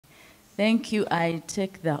Thank you. I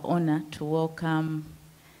take the honor to welcome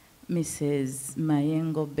Mrs.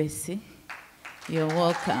 Mayengo Bessie. You're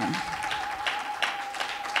welcome.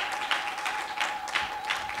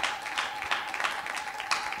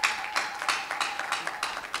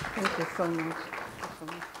 Thank you so much.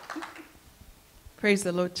 Praise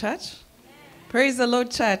the Lord, church. Amen. Praise the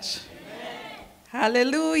Lord, church. Amen.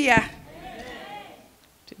 Hallelujah. Amen.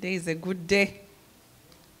 Today is a good day.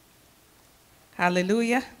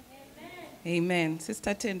 Hallelujah. Amen. Amen.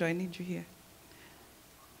 Sister Tendo, I need you here.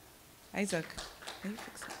 Isaac, can you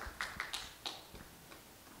fix it?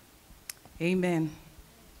 Amen.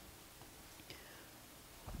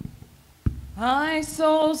 My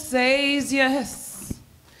soul says yes,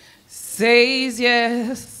 says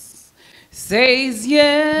yes, says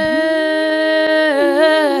yes.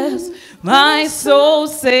 My soul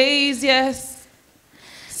says yes,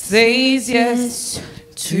 says yes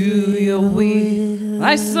to your will.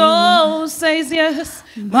 My soul says yes,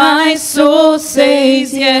 my soul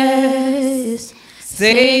says yes,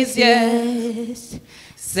 says yes,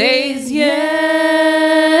 says yes.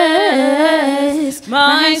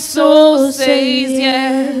 My soul says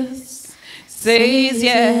yes, says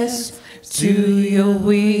yes to your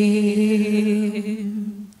will.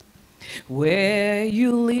 Where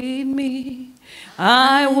you lead me,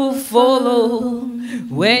 I will follow.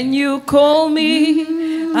 When you call me,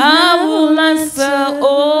 I will answer.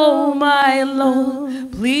 Oh, my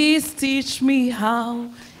Lord, please teach me how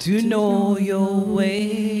to know your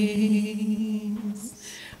ways.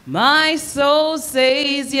 My soul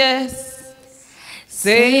says yes,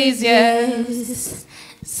 says yes,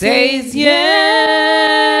 says yes.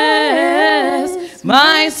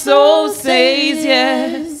 My soul says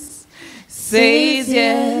yes, says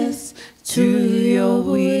yes to your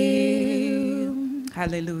will.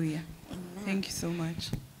 Hallelujah. Amen. Thank you so much.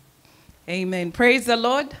 Amen. Praise the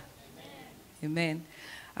Lord. Amen. Amen.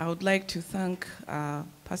 I would like to thank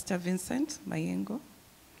Pastor Vincent Mayengo.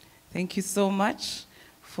 Thank you so much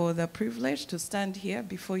for the privilege to stand here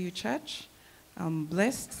before you, church. I'm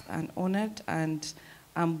blessed and honored, and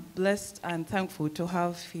I'm blessed and thankful to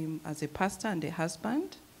have him as a pastor and a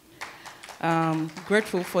husband.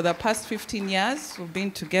 Grateful for the past 15 years we've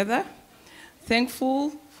been together.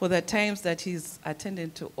 Thankful for the times that he's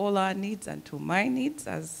attended to all our needs and to my needs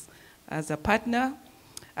as a partner.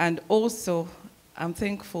 And also, I'm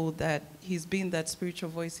thankful that he's been that spiritual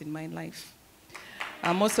voice in my life.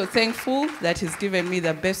 I'm also thankful that he's given me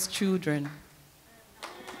the best children,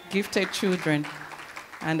 gifted children,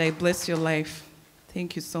 and I bless your life.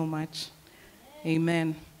 Thank you so much.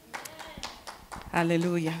 Amen.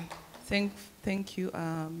 Hallelujah. Thank you,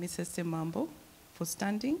 Mrs. Semambo, for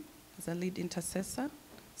standing as a lead intercessor,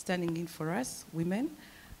 standing in for us, women.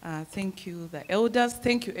 Thank you, the elders.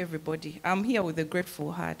 Thank you, everybody. I'm here with a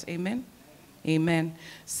grateful heart. Amen. Amen.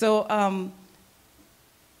 So,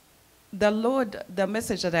 the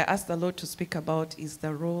message that I asked the Lord to speak about is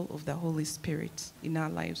the role of the Holy Spirit in our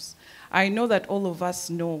lives. I know that all of us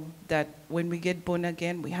know that when we get born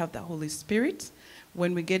again, we have the Holy Spirit.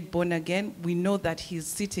 When we get born again, we know that he's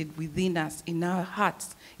seated within us, in our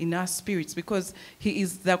hearts, in our spirits, because he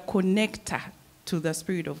is the connector to the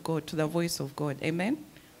Spirit of God, to the voice of God. Amen?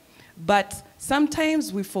 But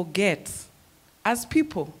sometimes we forget, as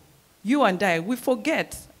people, you and I, we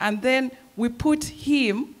forget, and then we put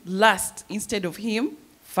him last instead of him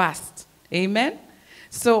first. Amen?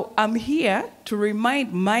 So I'm here to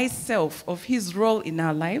remind myself of his role in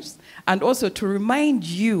our lives, and also to remind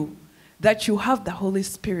you that you have the Holy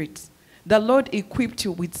Spirit. The Lord equipped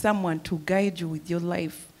you with someone to guide you with your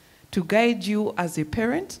life, to guide you as a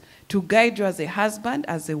parent, to guide you as a husband,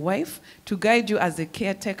 as a wife, to guide you as a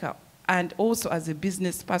caretaker, and also as a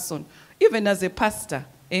business person, even as a pastor.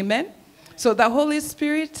 Amen? So the Holy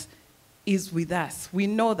Spirit is with us. We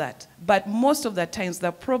know that. But most of the times,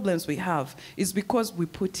 the problems we have is because we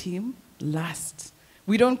put him last.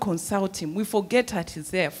 We don't consult him. We forget that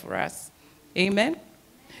he's there for us. Amen?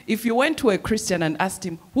 If you went to a Christian and asked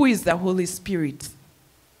him, who is the Holy Spirit?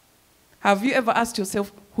 Have you ever asked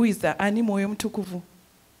yourself, who is the Ani Moyo Mtukuvu?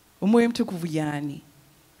 Umoyo Mtukuvu yani?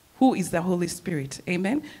 Who is the Holy Spirit?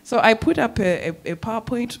 Amen? So I put up a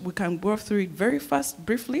PowerPoint. We can go through it very fast,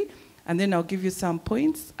 briefly, and then I'll give you some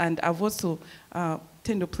points. And I've also,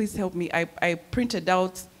 Tendo, please help me. I printed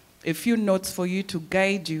out a few notes for you to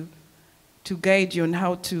guide you on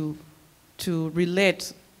how to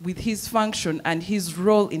relate with his function and his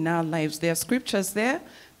role in our lives. There are scriptures there.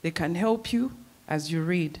 They can help you as you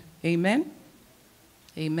read. Amen?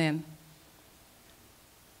 Amen.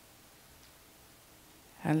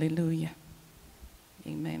 Hallelujah.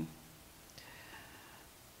 Amen.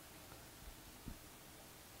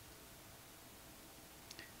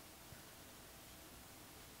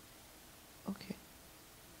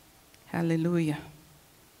 Hallelujah.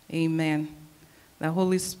 Amen. The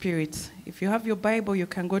Holy Spirit. If you have your Bible, you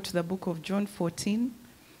can go to the book of John 14.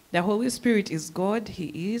 The Holy Spirit is God.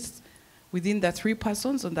 He is within the three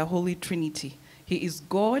persons of the Holy Trinity. He is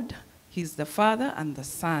God, He's the Father and the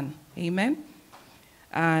Son. Amen.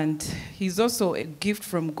 And He's also a gift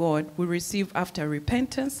from God we receive after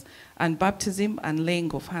repentance and baptism and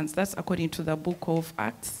laying of hands. That's according to the book of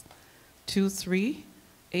Acts 2, 3,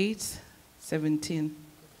 8, 17.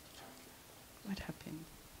 What happened?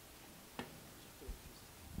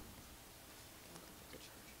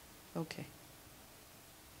 Okay.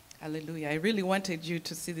 Hallelujah. I really wanted you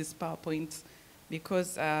to see this PowerPoint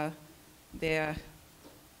because they're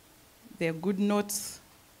good notes,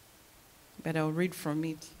 but I'll read from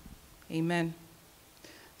it. Amen.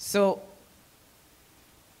 So,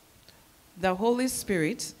 the Holy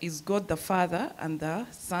Spirit is God the Father and the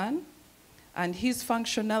Son, and His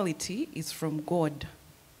functionality is from God.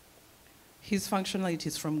 His functionality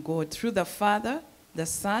is from God through the Father, the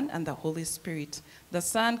Son, and the Holy Spirit. The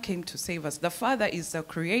Son came to save us. The Father is the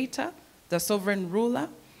creator, the sovereign ruler,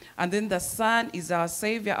 and then the Son is our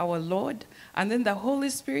Savior, our Lord, and then the Holy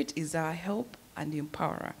Spirit is our help and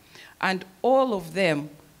empowerer. And all of them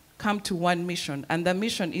come to one mission, and the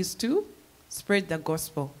mission is to spread the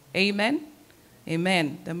gospel. Amen?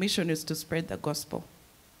 Amen. The mission is to spread the gospel.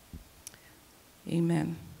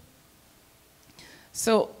 Amen.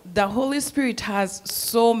 So the Holy Spirit has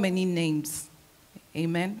so many names.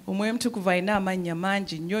 Amen. Omwoyo Omutukuvu alina amannya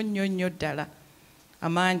mangi nnyo ddala.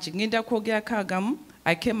 Amangi. Ngenda kwogerako agamu.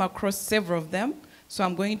 I came across several of them, so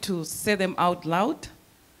I'm going to say them out loud.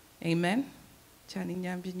 Amen.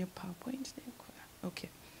 PowerPoint. Okay.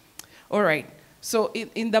 All right. So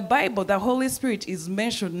in the Bible, the Holy Spirit is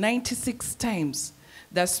mentioned 96 times.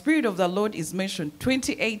 The Spirit of the Lord is mentioned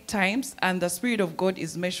 28 times, and the Spirit of God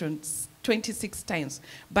is mentioned 26 times.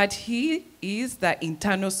 But He is the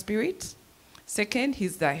internal Spirit. Second,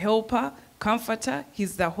 He's the helper, comforter.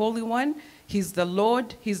 He's the Holy One. He's the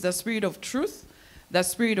Lord. He's the Spirit of truth, the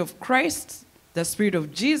Spirit of Christ, the Spirit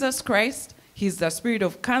of Jesus Christ. He's the Spirit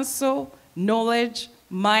of counsel, knowledge,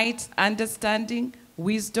 might, understanding,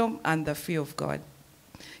 wisdom, and the fear of God.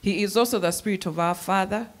 He is also the Spirit of our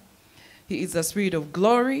Father. He is the Spirit of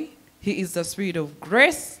glory. He is the Spirit of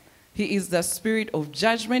grace. He is the Spirit of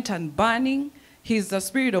judgment and burning. He is the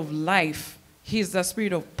Spirit of life. He is the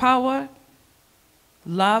Spirit of power,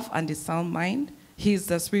 love, and a sound mind. He is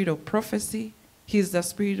the Spirit of prophecy. He is the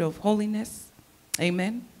Spirit of holiness.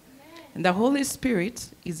 Amen. And the Holy Spirit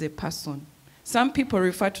is a person. Some people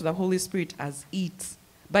refer to the Holy Spirit as it,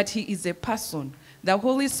 but He is a person. The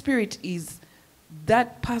Holy Spirit is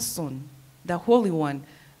that person, the Holy One.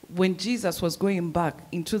 When Jesus was going back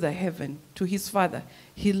into the heaven to His Father,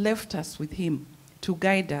 He left us with Him to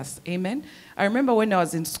guide us. Amen. I remember when I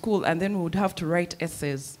was in school, and then we would have to write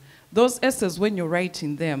essays. Those essays, when you're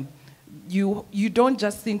writing them, you don't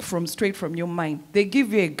just think straight from your mind. They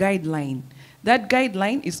give you a guideline. That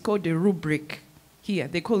guideline is called a rubric. Here,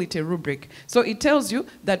 they call it a rubric. So it tells you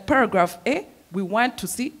that paragraph A, we want to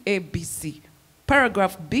see A, B, C.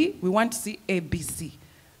 Paragraph B, we want to see A, B, C.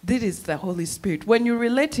 This is the Holy Spirit. When you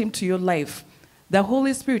relate Him to your life, the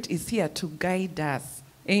Holy Spirit is here to guide us.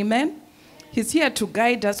 Amen? He's here to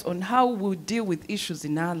guide us on how we'll deal with issues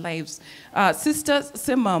in our lives. Sister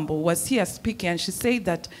Semambo was here speaking, and she said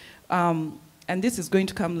that, and this is going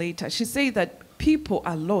to come later, she said that people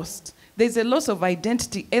are lost. There's a loss of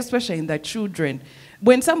identity, especially in the children.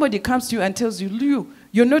 When somebody comes to you and tells you,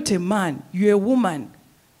 you're not a man, you're a woman,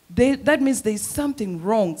 that means there's something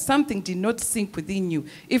wrong. Something did not sink within you.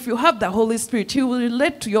 If you have the Holy Spirit, He will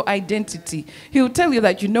relate to your identity. He will tell you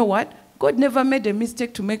that, you know what? God never made a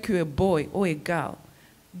mistake to make you a boy or a girl.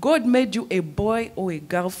 God made you a boy or a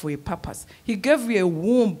girl for a purpose. He gave you a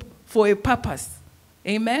womb for a purpose.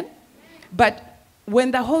 Amen? But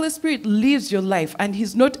when the Holy Spirit leaves your life and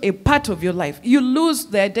He's not a part of your life, you lose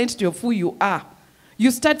the identity of who you are.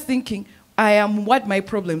 You start thinking, I am what my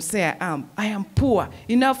problems say I am. I am poor.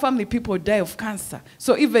 In our family, people die of cancer.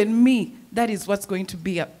 So even me, that is what's going to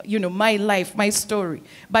be, my life, my story.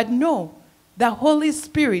 But no, the Holy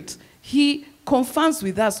Spirit, He confirms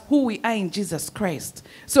with us who we are in Jesus Christ.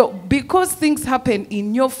 So because things happen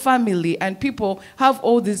in your family and people have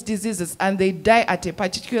all these diseases and they die at a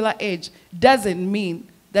particular age, doesn't mean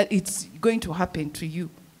that it's going to happen to you.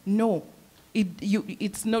 No,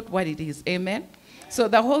 it's not what it is. Amen? So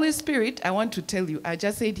the Holy Spirit, I want to tell you, I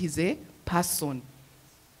just said He's a person.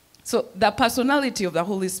 So the personality of the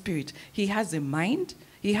Holy Spirit, He has a mind,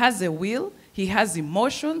 He has a will, He has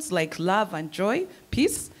emotions like love and joy,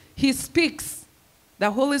 peace. He speaks. The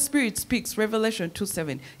Holy Spirit speaks, Revelation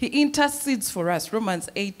 2:7. He intercedes for us, Romans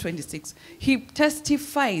 8:26. He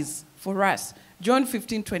testifies for us, John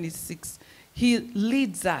 15:26. He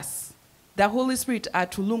leads us. The Holy Spirit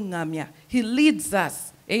atulungamya. He leads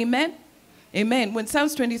us. Amen? Amen. When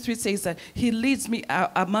Psalms 23 says that he leads me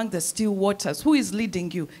among the still waters, who is leading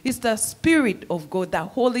you? It's the Spirit of God, the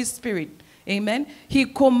Holy Spirit. Amen? He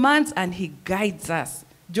commands and he guides us.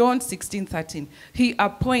 John 16:13. He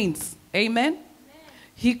appoints. Amen?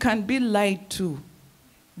 He can be lied to.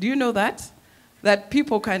 Do you know that? That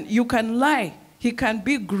you can lie. He can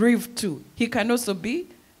be grieved to. He can also be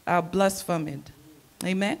blasphemed.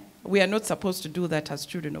 Amen? We are not supposed to do that as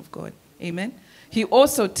children of God. Amen? He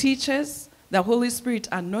also teaches. The Holy Spirit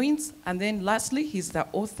anoints. And then lastly, he's the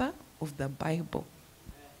author of the Bible.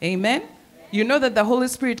 Amen? You know that the Holy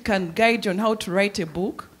Spirit can guide you on how to write a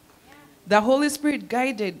book? The Holy Spirit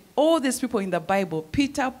guided all these people in the Bible.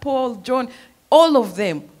 Peter, Paul, John, all of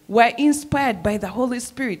them were inspired by the Holy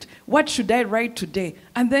Spirit. What should I write today?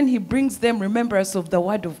 And then he brings them remembrance of the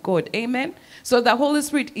word of God. Amen? So the Holy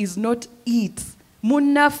Spirit is not it.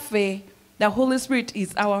 Munafe. The Holy Spirit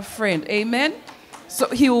is our friend. Amen? So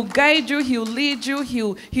he will guide you, he will lead you, he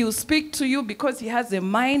will speak to you because he has a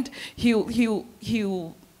mind. He'll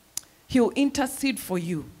intercede for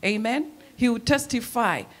you. Amen? He will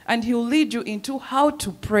testify and he will lead you into how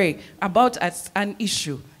to pray about an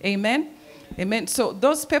issue. Amen? Amen. So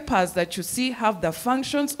those papers that you see have the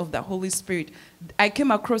functions of the Holy Spirit. I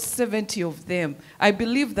came across 70 of them. I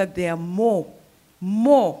believe that there are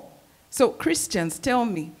more. So Christians, tell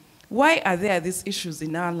me, why are there these issues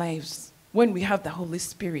in our lives when we have the Holy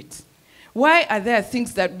Spirit? Why are there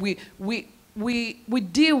things that we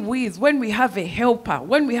deal with when we have a helper,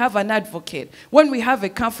 when we have an advocate, when we have a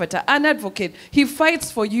comforter? An advocate, he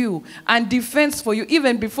fights for you and defends for you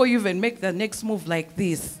even before you even make the next move like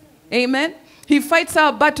this. Amen? He fights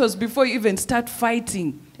our battles before you even start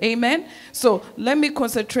fighting. Amen? So let me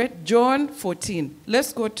concentrate. John 14.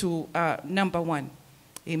 Let's go to number 1.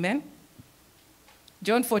 Amen?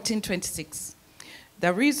 John 14:26.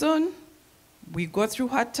 The reason we go through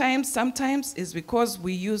hard times sometimes is because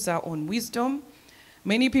we use our own wisdom.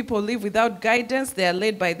 Many people live without guidance. They are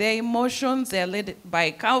led by their emotions. They are led by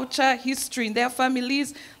culture, history in their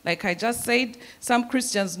families. Like I just said, some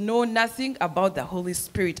Christians know nothing about the Holy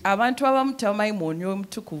Spirit. Abantu abamu tebamanyi Mwoyo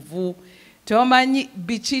Mutukuvu. Tebamanyi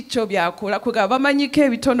biki kyo byakola. Kuga bamanyiko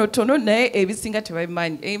ebitonotono naye ebisinga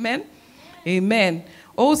tebabimanyi. Amen? Amen.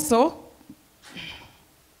 Also,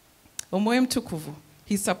 Mwoyo Mutukuvu,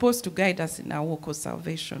 he's supposed to guide us in our walk of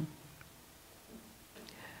salvation.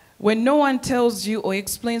 When no one tells you or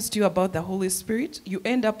explains to you about the Holy Spirit, you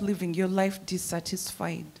end up living your life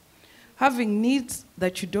dissatisfied, having needs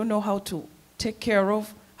that you don't know how to take care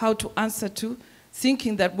of, how to answer to,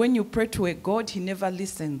 thinking that when you pray to a God, he never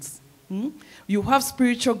listens. You have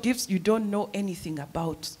spiritual gifts you don't know anything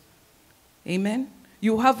about. Amen?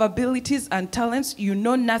 You have abilities and talents you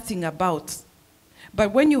know nothing about.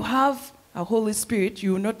 But when you have a Holy Spirit,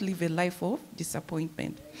 you will not live a life of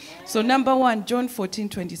disappointment. So number 1, John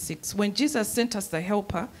 14:26. When Jesus sent us the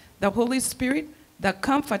helper, the Holy Spirit, the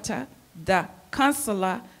comforter, the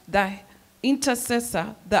counselor, the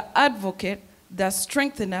intercessor, the advocate, the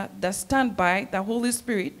strengthener, the standby, the Holy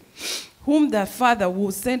Spirit, whom the Father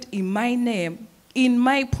will send in my name, in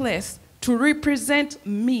my place, to represent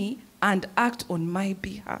me and act on my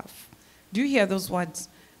behalf. Do you hear those words?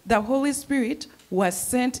 The Holy Spirit was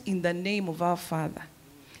sent in the name of our Father.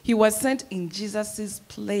 He was sent in Jesus'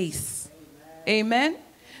 place. Amen?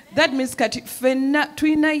 That means kati fena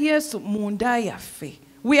tuina Yesu munda yafe.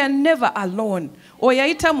 We are never alone.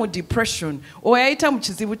 Oyaita mu depression. Oyaita mu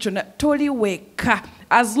chizibu chona. Toli weka.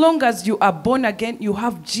 As long as you are born again, you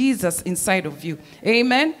have Jesus inside of you.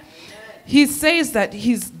 Amen? He says that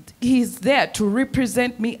he's there to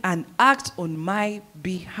represent me and act on my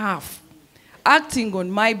behalf. Acting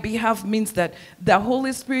on my behalf means that the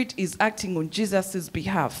Holy Spirit is acting on Jesus'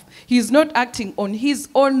 behalf. He's not acting on his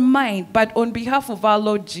own mind, but on behalf of our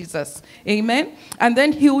Lord Jesus. Amen? And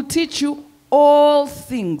then he will teach you all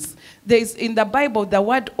things. There's in the Bible, the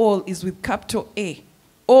word all is with capital A.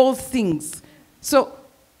 All things. So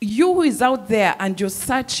you who is out there and you're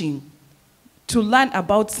searching to learn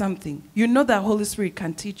about something, you know the Holy Spirit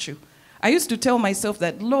can teach you. I used to tell myself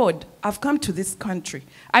that, Lord, I've come to this country.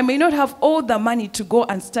 I may not have all the money to go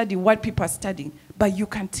and study what people are studying, but you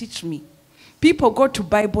can teach me. People go to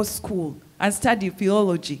Bible school and study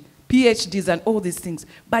theology, PhDs and all these things.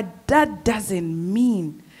 But that doesn't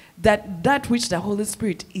mean that that which the Holy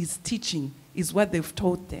Spirit is teaching is what they've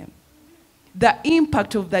taught them. The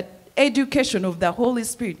impact of that education of the Holy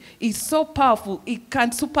Spirit is so powerful, it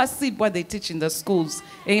can supersede what they teach in the schools.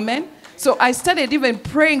 Amen? So I started even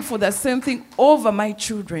praying for the same thing over my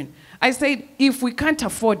children. I said, if we can't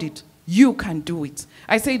afford it, you can do it.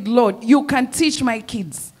 I said, Lord, you can teach my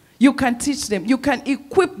kids. You can teach them. You can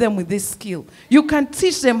equip them with this skill. You can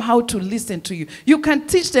teach them how to listen to you. You can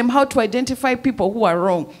teach them how to identify people who are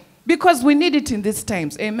wrong. Because we need it in these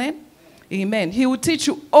times. Amen? Amen. He will teach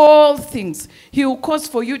you all things. He will cause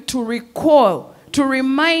for you to recall, to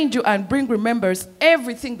remind you and bring remembrance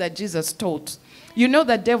everything that Jesus taught. You know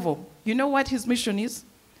the devil. You know what his mission is?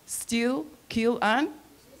 Steal, kill, and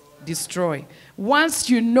destroy. Once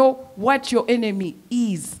you know what your enemy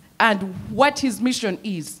is and what his mission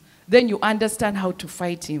is, then you understand how to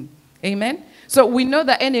fight him. Amen? So we know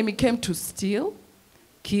the enemy came to steal,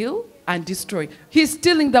 kill, and destroy. He's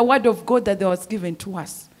stealing the word of God that was given to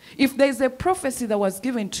us. If there's a prophecy that was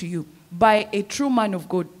given to you by a true man of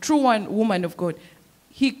God, woman of God,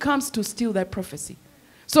 he comes to steal that prophecy.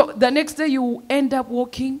 So the next day you end up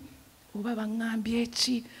walking,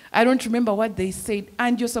 I don't remember what they said,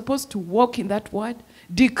 and you're supposed to walk in that word,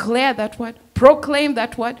 declare that word, proclaim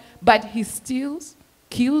that word, but he steals,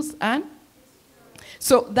 kills, and...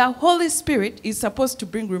 So the Holy Spirit is supposed to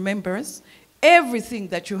bring remembrance everything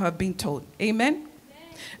that you have been told. Amen?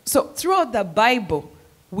 So throughout the Bible,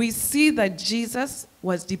 we see that Jesus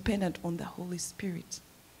was dependent on the Holy Spirit.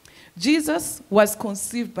 Jesus was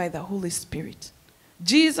conceived by the Holy Spirit.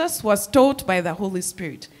 Jesus was taught by the Holy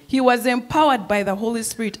Spirit. He was empowered by the Holy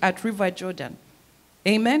Spirit at River Jordan.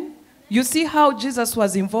 Amen? You see how Jesus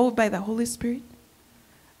was involved by the Holy Spirit?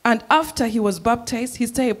 And after he was baptized, he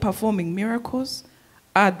started performing miracles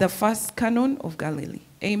at the first Canaan of Galilee.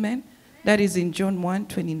 Amen? That is in John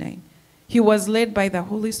 1:29. He was led by the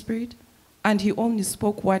Holy Spirit, and he only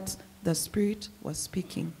spoke what the Spirit was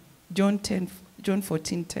speaking. John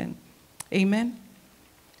 14:10. Amen?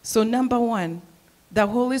 So number one, the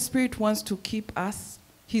Holy Spirit wants to keep us.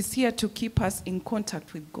 He's here to keep us in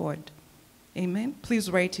contact with God. Amen? Please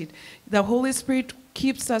write it. The Holy Spirit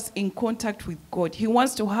keeps us in contact with God. He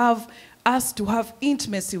wants to have us to have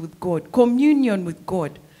intimacy with God, communion with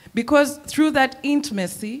God. Because through that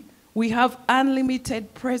intimacy, we have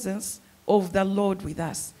unlimited presence of the Lord with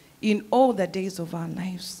us in all the days of our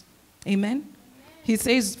lives. Amen? He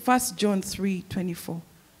says, 1 John 3:24.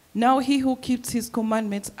 Now he who keeps his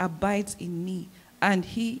commandments abides in me, and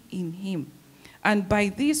he in him. And by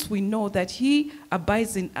this we know that he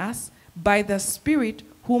abides in us by the Spirit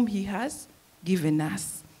whom he has given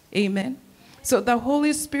us. Amen? So the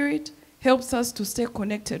Holy Spirit helps us to stay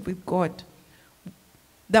connected with God.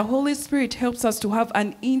 The Holy Spirit helps us to have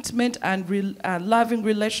an intimate and loving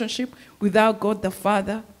relationship with our God the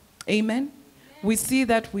Father. Amen? We see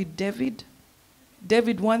that with David.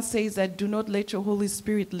 David once says that, do not let your Holy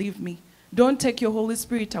Spirit leave me. Don't take your Holy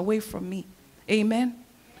Spirit away from me. Amen?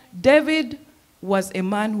 David was a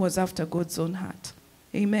man who was after God's own heart.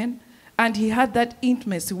 Amen? And he had that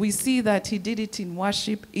intimacy. We see that he did it in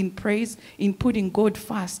worship, in praise, in putting God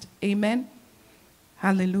first. Amen?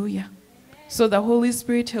 Hallelujah. So the Holy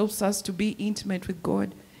Spirit helps us to be intimate with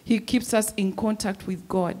God. He keeps us in contact with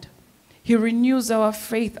God. He renews our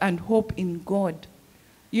faith and hope in God.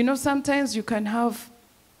 You know, sometimes you can have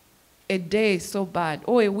a day so bad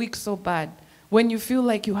or a week so bad when you feel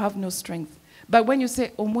like you have no strength. But when you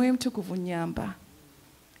say, Omoye mtukuvu nyamba,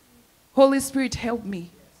 Holy Spirit, help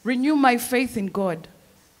me. Renew my faith in God.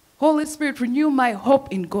 Holy Spirit, renew my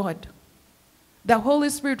hope in God. The Holy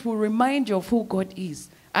Spirit will remind you of who God is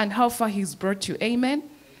and how far he's brought you. Amen?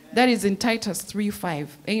 That is in Titus 3:5.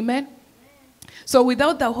 Amen? So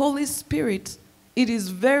without the Holy Spirit, it is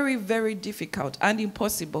very, very difficult and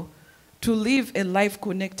impossible to live a life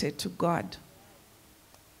connected to God.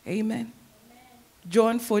 Amen?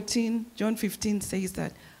 John 15 says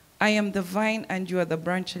that, I am the vine and you are the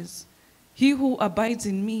branches. He who abides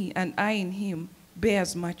in me and I in him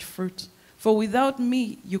bears much fruit. For without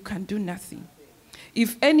me you can do nothing.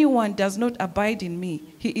 If anyone does not abide in me,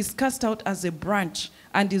 he is cast out as a branch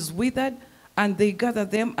and is withered, and they gather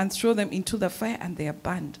them and throw them into the fire and they are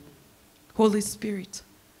burned. Holy Spirit,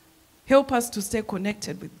 help us to stay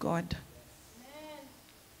connected with God.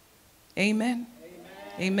 Amen. Amen.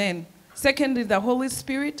 Amen. Secondly, the Holy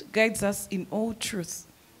Spirit guides us in all truth.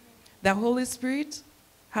 The Holy Spirit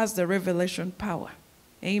has the revelation power.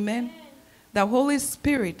 Amen. Amen. The Holy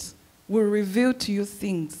Spirit will reveal to you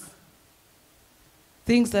things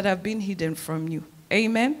that have been hidden from you.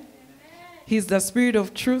 Amen. Amen. He's the Spirit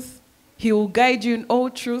of truth. He will guide you in all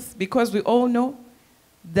truth, because we all know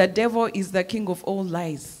the devil is the king of all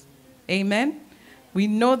lies. Amen. We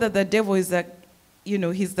know that the devil is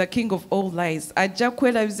he's the king of all lies.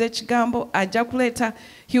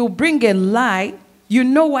 He'll bring a lie. You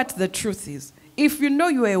know what the truth is. If you know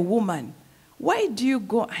you're a woman, why do you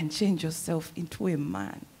go and change yourself into a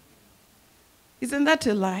man? Isn't that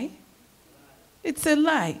a lie? It's a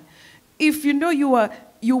lie. If you know you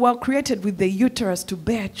were created with the uterus to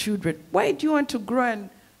bear children, why do you want to go and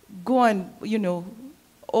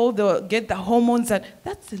get the hormones?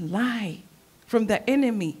 That's a lie from the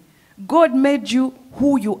enemy. God made you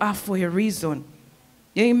who you are for a reason.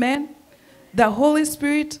 Amen? The Holy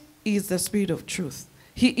Spirit is the Spirit of truth.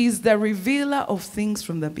 He is the revealer of things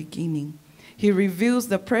from the beginning. He reveals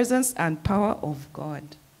the presence and power of God.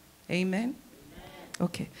 Amen?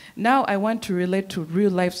 Okay. Now I want to relate to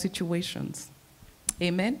real life situations.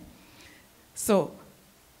 Amen? So,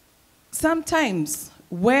 sometimes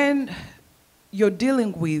when you're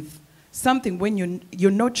dealing with something, when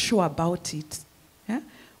you're not sure about it, yeah?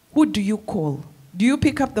 Who do you call? Do you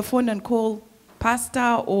pick up the phone and call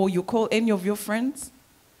pastor, or you call any of your friends?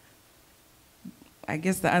 I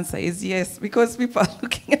guess the answer is yes, because people are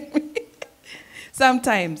looking at me.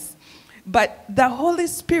 Sometimes. But the Holy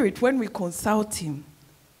Spirit, when we consult him,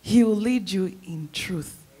 he will lead you in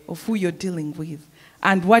truth of who you're dealing with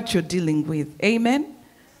and what you're dealing with. Amen?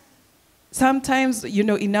 Sometimes,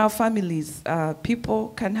 in our families, people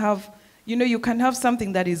can have, you can have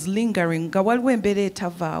something that is lingering. In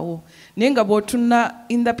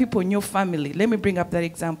the people in your family. Let me bring up that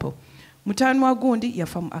example. Mutanu wa gundi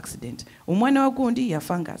yafa mu accident. Umwana wa gundi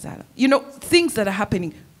yafa ngazala. Things that are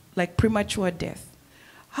happening, like premature death.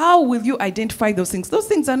 How will you identify those things? Those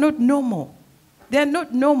things are not normal. They are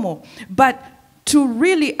not normal. But to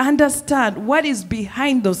really understand what is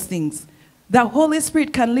behind those things, the Holy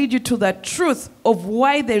Spirit can lead you to the truth of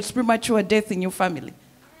why there's premature death in your family.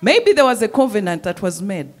 Maybe there was a covenant that was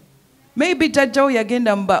made. Maybe Jajao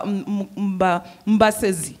yagenda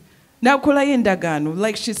mbasezi. Now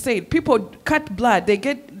like she said, people cut blood, they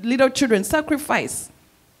get little children, sacrifice.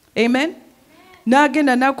 Amen? Now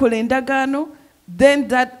agenda nakola endagano, then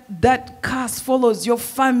that curse follows your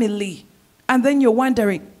family. And then you're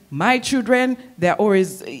wondering, my children, they're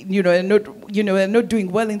always, not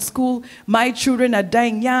doing well in school. My children are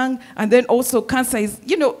dying young. And then also cancer is,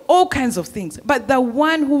 all kinds of things. But the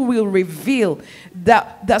one who will reveal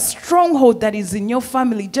the stronghold that is in your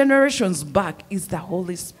family generations back is the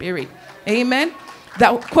Holy Spirit. Amen?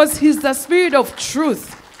 Because he's the Spirit of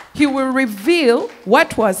truth. He will reveal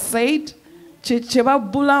what was said.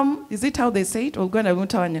 Is it how they say it?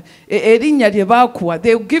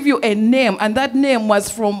 They'll give you a name, and that name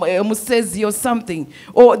was from Musezi or something.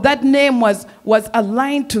 Or that name was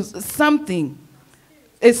aligned to something.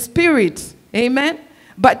 A spirit. Amen?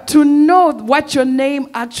 But to know what your name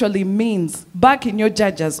actually means back in your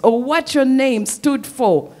judges, or what your name stood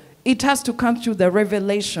for, it has to come through the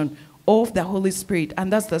revelation of the Holy Spirit.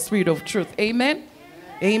 And that's the Spirit of truth. Amen?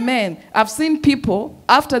 Amen. I've seen people,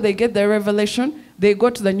 after they get their revelation, they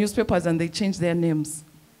go to the newspapers and they change their names.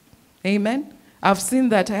 Amen. I've seen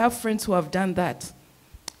that. I have friends who have done that.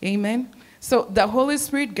 Amen. So the Holy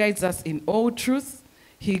Spirit guides us in all truth.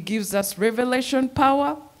 He gives us revelation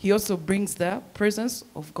power. He also brings the presence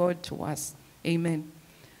of God to us. Amen.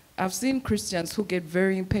 I've seen Christians who get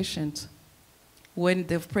very impatient when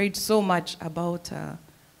they've prayed so much about a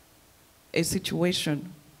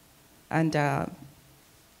situation, and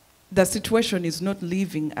the situation is not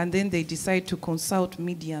leaving, and then they decide to consult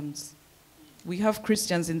mediums. We have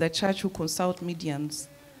Christians in the church who consult mediums.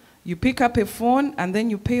 You pick up a phone, and then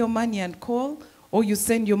you pay your money and call, or you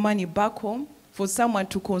send your money back home for someone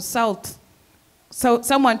to consult. So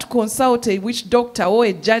someone to consult a witch doctor or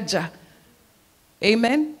a judge.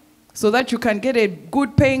 Amen? So that you can get a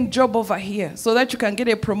good paying job over here, so that you can get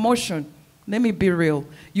a promotion. Let me be real.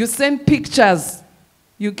 You send pictures.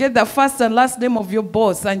 You get the first and last name of your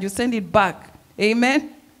boss and you send it back.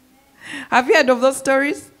 Amen? Have you heard of those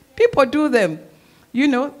stories? People do them.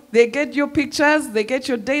 They get your pictures, they get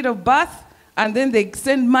your date of birth, and then they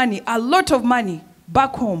send money, a lot of money,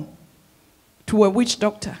 back home to a witch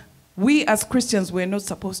doctor. We as Christians, we're not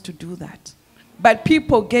supposed to do that. But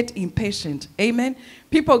people get impatient. Amen?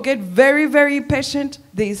 People get very, very impatient.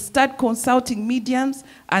 They start consulting mediums,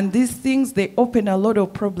 and these things, they open a lot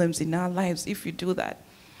of problems in our lives if you do that.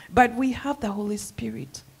 But we have the Holy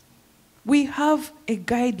Spirit. We have a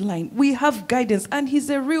guideline. We have guidance. And he's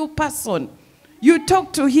a real person. You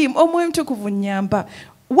talk to him. What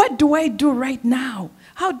do I do right now?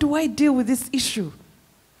 How do I deal with this issue?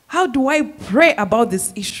 How do I pray about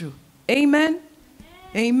this issue? Amen?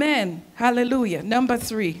 Amen. Hallelujah. Number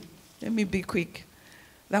 3. Let me be quick.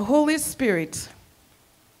 The Holy Spirit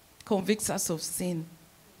convicts us of sin.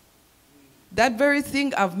 That very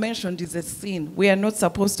thing I've mentioned is a sin. We are not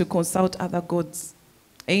supposed to consult other gods.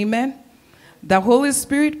 Amen? The Holy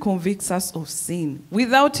Spirit convicts us of sin.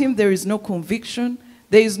 Without him, there is no conviction.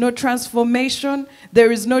 There is no transformation.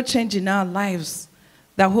 There is no change in our lives.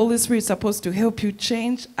 The Holy Spirit is supposed to help you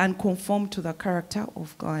change and conform to the character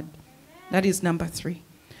of God. That is number 3.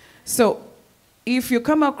 So, if you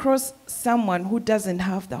come across someone who doesn't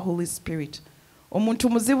have the Holy Spirit, omuntu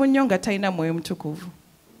muzibu nnyo nga talina mwoyo mutukuvu.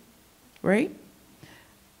 Right?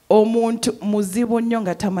 Omuntu muzibu nnyo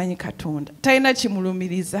nga tamanyi Katonda. Talina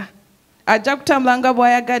kimulumiriza. Ajja kutambula nga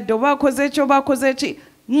bw'ayagadde oba akoze ki oba akoze ki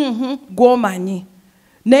gw'omanyi.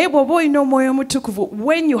 Naye bw'oba olina omwoyo mutukuvu,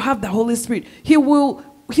 when you have the Holy Spirit, he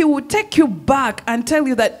will take you back and tell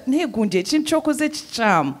you that naye gundi ekintu ky'okoze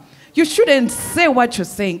kikyamu. You shouldn't say what you're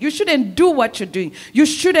saying. You shouldn't do what you're doing. You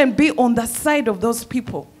shouldn't be on the side of those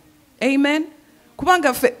people. Amen?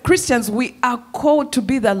 Kubanga Christians, we are called to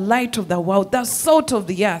be the light of the world, the salt of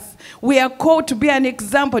the earth. We are called to be an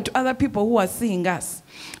example to other people who are seeing us.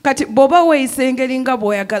 Kati boba weeyisengeri nga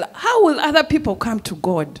bw'oyagala, how will other people come to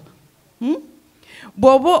God?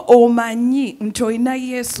 Bobo omanyi nti olina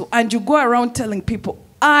Yesu, and you go around telling people,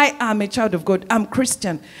 I am a child of God, I'm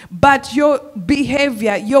Christian, but your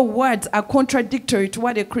behavior, your words are contradictory to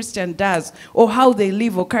what a Christian does or how they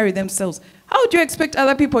live or carry themselves. How do you expect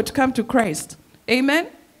other people to come to Christ? Amen?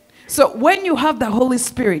 So when you have the Holy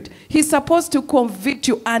Spirit, he's supposed to convict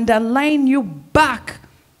you and align you back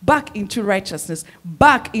into righteousness,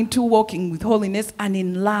 back into walking with holiness and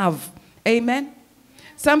in love. Amen?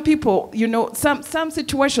 Some people, you know, some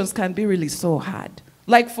situations can be really so hard.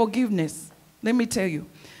 Like forgiveness. Let me tell you.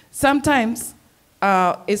 Sometimes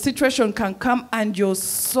a situation can come and you're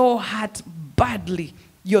so hurt badly.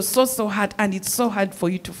 You're so hurt, and it's so hard for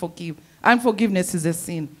you to forgive. Unforgiveness is a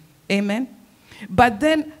sin. Amen? But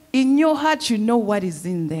then in your heart, you know what is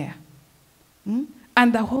in there.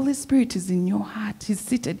 And the Holy Spirit is in your heart. He's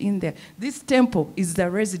seated in there. This temple is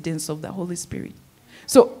the residence of the Holy Spirit.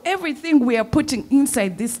 So everything we are putting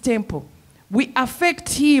inside this temple, we affect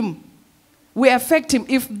him. We affect him.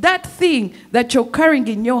 If that thing that you're carrying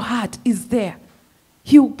in your heart is there,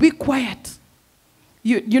 he will be quiet.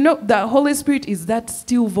 You know, the Holy Spirit is that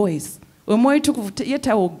still voice.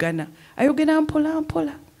 Ayogena mpola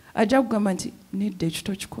mpola. Ajja kugamba nti nedda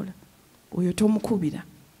ekito kikola. Oyo tomukubira.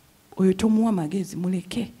 Oyo tomuwa amagezi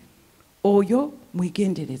muleke. Oyo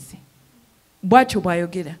mwegendereze. Bw'atyo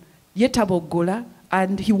bw'ayogera. Yetaboggola,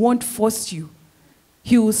 and he won't force you.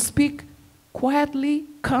 He will speak quietly,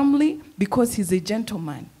 calmly, because he's a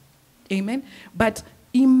gentleman. Amen? But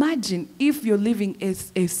imagine if you're living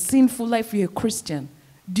a sinful life, you're a Christian.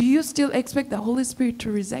 Do you still expect the Holy Spirit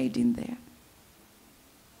to reside in there?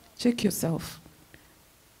 Check yourself.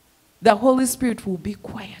 The Holy Spirit will be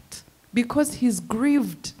quiet because he's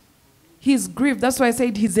grieved. He's grieved. That's why I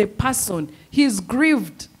said he's a person. He's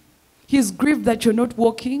grieved. He's grieved that you're not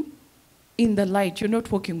walking in the light. You're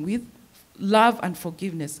not walking with love and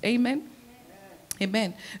forgiveness. Amen?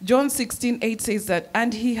 Amen. John 16:8 says that,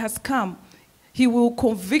 and he has come. He will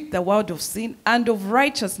convict the world of sin and of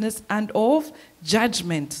righteousness and of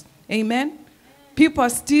judgment. Amen? People are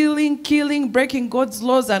stealing, killing, breaking God's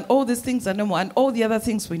laws, and all these things are normal, and all the other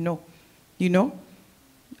things we know. You know?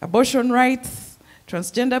 Abortion rights,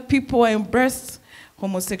 transgender people are embraced,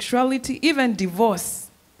 homosexuality, even divorce.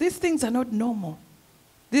 These things are not normal.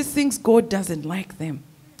 These things, God doesn't like them.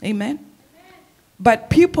 Amen? But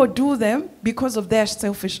people do them because of their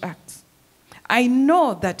selfish acts. I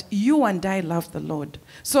know that you and I love the Lord.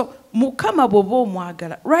 So, mukama bobo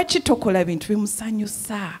mwagala. Lwaki tokola bintu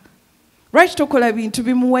bimusanyusa? Lwaki tokola bintu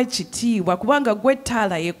bimuwa ekitiibwa kubanga gwe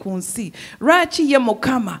ttaala ye ku nsi? Lwaki ye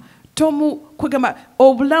mukama tomu kugamba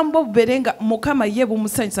obulamu bwo bubeerenga mukama ye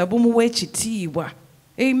bumusanyusa bumuwa ekitiibwa?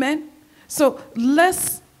 Amen? So,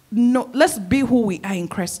 let's be who we are in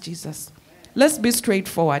Christ Jesus. Let's be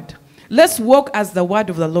straightforward. Let's walk as the word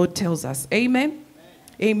of the Lord tells us. Amen?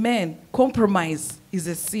 Amen. Compromise is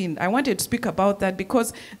a sin. I wanted to speak about that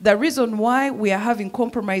because the reason why we are having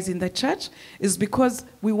compromise in the church is because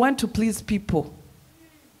we want to please people.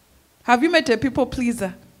 Have you met a people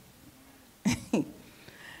pleaser?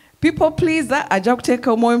 People pleaser, ajja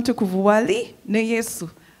kuteeka omwoyo mutukuvu wali ne Yesu.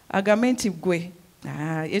 Agambe nti gwe.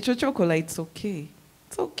 Ekyo kyokola, it's okay.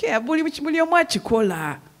 It's okay. Buli omu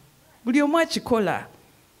akikola. Buli omu akikola.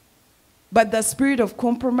 But the spirit of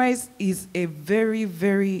compromise is a very,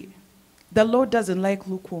 very... The Lord doesn't like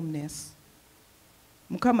lukewarmness.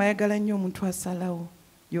 Mukama ayagala nnyo omuntu asalawo.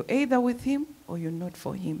 You're either with him or you're not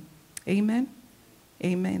for him. Amen?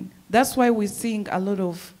 Amen. That's why we're seeing a lot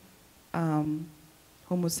of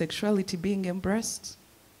homosexuality being embraced,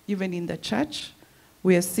 even in the church.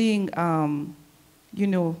 We are seeing,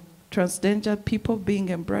 transgender people being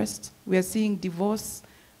embraced. We are seeing divorce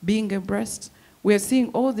being embraced. We are seeing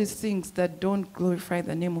all these things that don't glorify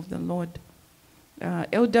the name of the Lord.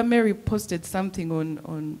 Elder Mary posted something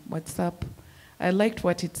on WhatsApp. I liked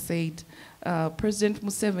what it said. President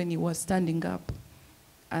Museveni was standing up,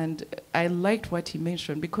 and I liked what he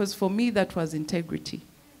mentioned, because for me that was integrity.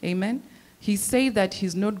 Amen? He said that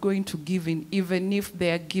he's not going to give in, even if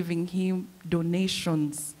they are giving him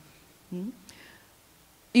donations.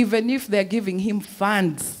 Even if they're giving him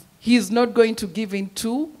funds, he's not going to give in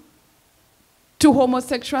to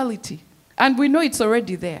homosexuality. And we know it's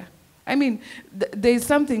already there. I mean, there's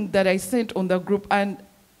something that I sent on the group, and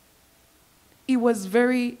it was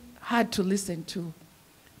very hard to listen to.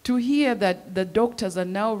 To hear that the doctors are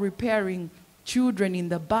now repairing children in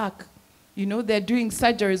the back. You know, they're doing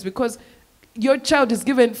surgeries because your child is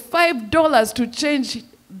given $5 to change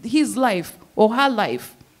his life or her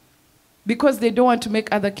life because they don't want to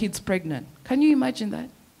make other kids pregnant. Can you imagine that?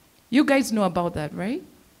 You guys know about that, right?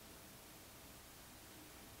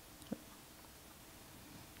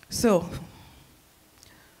 So,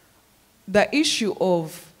 the issue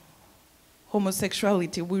of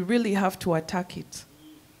homosexuality, we really have to attack it.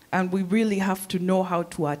 And we really have to know how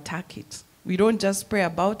to attack it. We don't just pray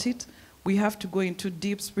about it. We have to go into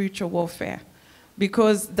deep spiritual warfare,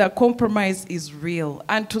 because the compromise is real.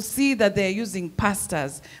 And to see that they're using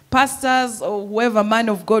pastors or whoever, man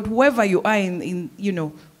of God, whoever you are in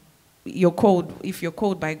you're called, if you're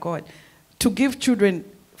called by God, to give children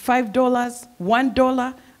 $5,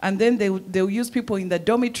 $1, and then they'll use people in the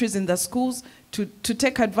dormitories, in the schools, to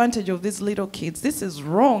take advantage of these little kids. This is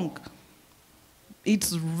wrong.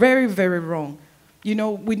 It's very, very wrong. You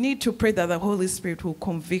know, we need to pray that the Holy Spirit will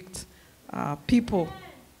convict people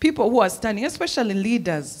who are standing, especially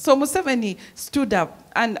leaders. So Museveni stood up,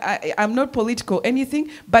 and I'm not political or anything,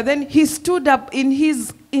 but then he stood up in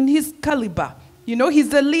his caliber. You know,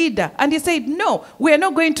 he's a leader, and he said, no, we are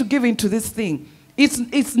not going to give in to this thing.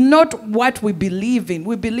 It's not what we believe in.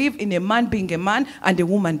 We believe in a man being a man and a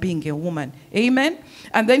woman being a woman. Amen?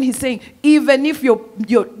 And then he's saying, even if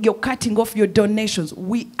you're cutting off your donations,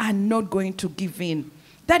 we are not going to give in.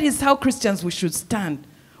 That is how Christians we should stand.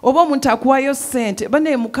 He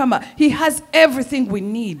has everything we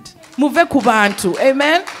need. Muve kubantu.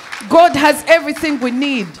 Amen? God has everything we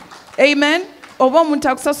need. Amen?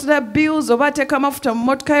 Bills,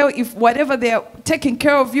 if whatever they are taking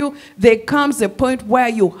care of you, there comes a point where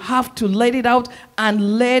you have to let it out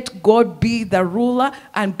and let God be the ruler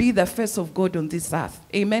and be the face of God on this earth.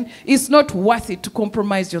 Amen. It's not worth it to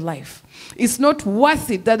compromise your life. It's not worth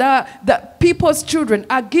it that people's children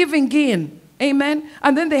are giving in. Amen.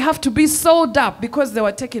 And then they have to be sold up because they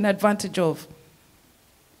were taken advantage of.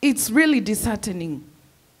 It's really disheartening.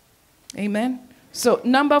 Amen. So,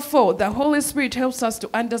 number 4, the Holy Spirit helps us to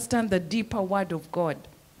understand the deeper word of God.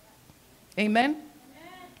 Amen?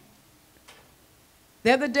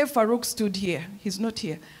 The other day, Farouk stood here. He's not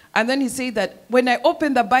here. And then he said that when I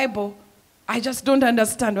open the Bible, I just don't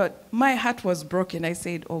understand. My heart was broken. I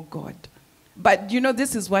said, oh God. But you know,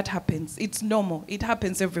 this is what happens. It's normal. It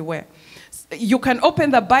happens everywhere. You can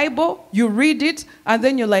open the Bible, you read it, and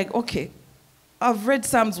then you're like, okay, I've read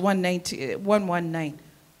Psalms 119.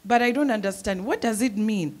 But I don't understand. What does it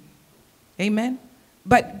mean? Amen?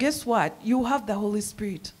 But guess what? You have the Holy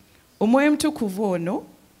Spirit. Omwoyo Mutukuvu ono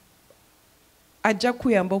ajja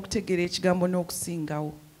kuyamba okutegeera ekigambo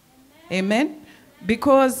n'okusingawo. Amen?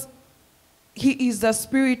 Because he is the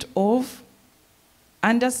spirit of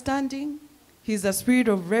understanding. He's the spirit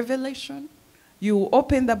of revelation. You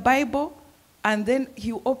open the Bible, and then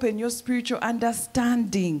he'll open your spiritual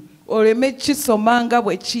understanding. Oleme kisomanga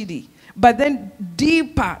bwe kiri. But then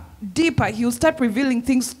deeper, he'll start revealing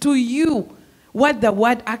things to you, what the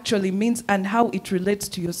word actually means and how it relates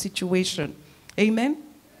to your situation. Amen?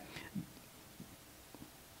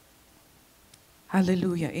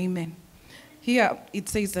 Hallelujah. Amen. Here it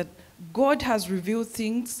says that God has revealed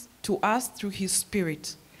things to us through his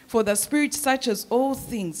Spirit. For the Spirit searches all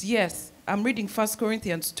things. Yes, I'm reading 1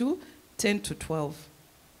 Corinthians 2, 10 to 12.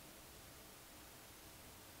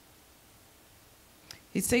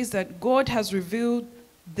 It says that God has revealed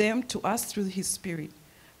them to us through his Spirit.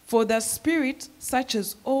 For the Spirit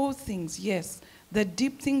searches all things, yes, the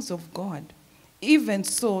deep things of God. Even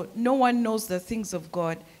so, no one knows the things of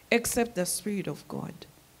God except the Spirit of God.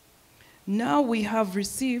 Now we have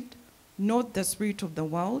received not the spirit of the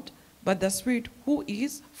world, but the Spirit who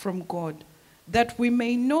is from God, that we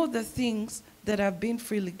may know the things that have been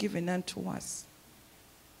freely given unto us.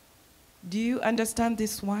 Do you understand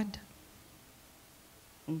this word?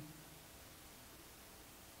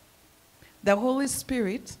 The Holy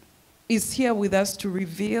Spirit is here with us to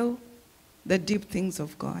reveal the deep things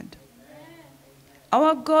of God.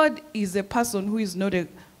 Our God is a person who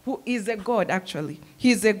is a God, actually.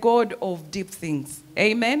 He is a God of deep things.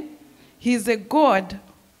 Amen? He is a God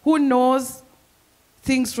who knows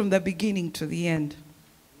things from the beginning to the end.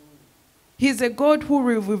 He is a God who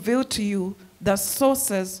will reveal to you the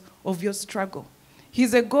sources of your struggle. He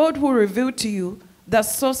is a God who will reveal to you the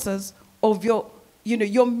sources of your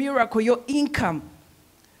miracle, your income.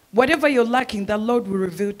 Whatever you're lacking, the Lord will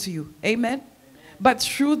reveal to you. Amen? But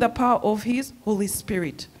through the power of His Holy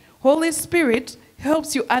Spirit. Holy Spirit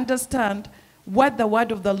helps you understand what the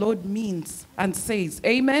word of the Lord means and says.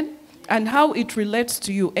 Amen? And how it relates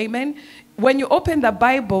to you. Amen? When you open the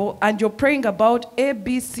Bible and you're praying about A,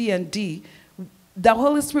 B, C, and D, the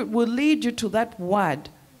Holy Spirit will lead you to that word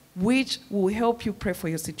which will help you pray for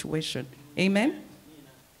your situation. Amen?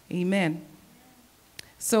 Amen.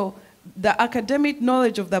 So the academic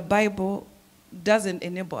knowledge of the Bible doesn't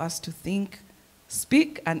enable us to think,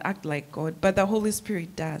 speak, and act like God, but the Holy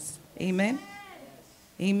Spirit does. Amen?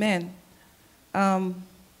 Amen.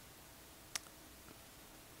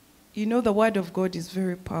 You know, the Word of God is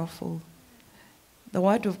very powerful. The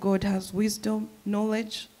Word of God has wisdom,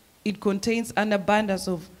 knowledge. It contains an abundance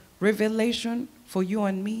of revelation for you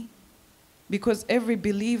and me, because every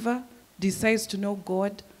believer decides to know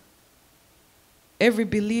God. Every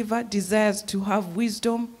believer desires to have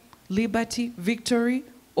wisdom, liberty, victory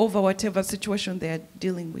over whatever situation they are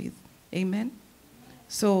dealing with. Amen?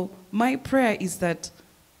 So my prayer is that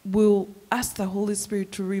we'll ask the Holy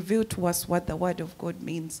Spirit to reveal to us what the Word of God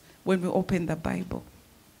means when we open the Bible.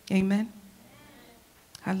 Amen?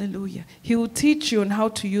 Hallelujah. He will teach you on how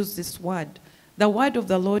to use this word. The word of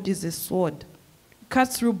the Lord is a sword.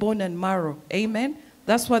 Cuts through bone and marrow. Amen?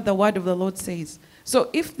 That's what the word of the Lord says.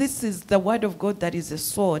 So if this is the word of God that is a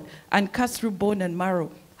sword and cuts through bone and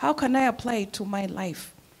marrow, how can I apply it to my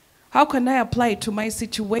life? How can I apply it to my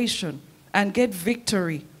situation and get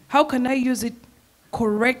victory? How can I use it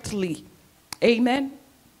correctly? Amen?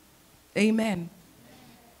 Amen.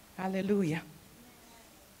 Hallelujah.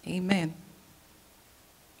 Amen.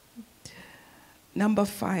 Number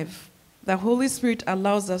 5, the Holy Spirit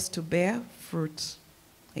allows us to bear fruit.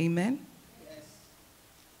 Amen? Yes.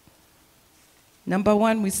 Number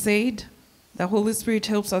 1, we said the Holy Spirit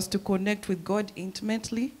helps us to connect with God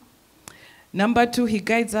intimately. Number 2, He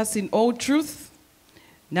guides us in all truth.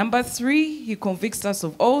 Number 3, He convicts us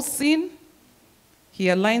of all sin. He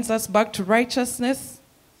aligns us back to righteousness.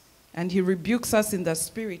 And He rebukes us in the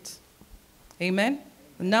Spirit. Amen?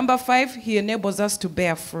 Number 5, He enables us to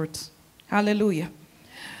bear fruit. Hallelujah.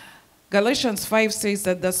 Galatians 5 says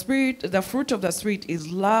that the fruit of the Spirit is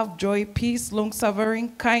love, joy, peace,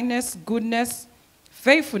 long-suffering, kindness, goodness,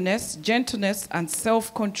 faithfulness, gentleness, and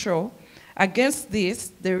self-control. Against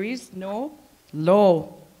this, there is no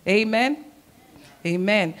law. Amen?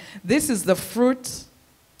 Amen. This is the fruit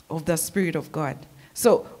of the Spirit of God.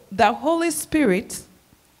 So the Holy Spirit,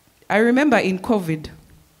 I remember in COVID,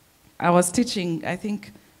 I was teaching, I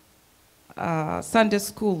think, Sunday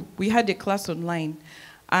school. We had a class online.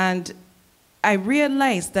 And I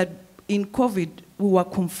realized that in COVID, we were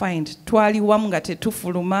confined. Anyone,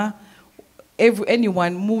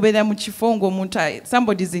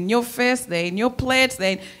 somebody's in your face, they're in your plates,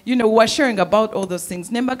 we were sharing about all those things.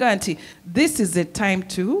 This is a time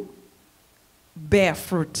to bear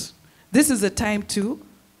fruit. This is a time to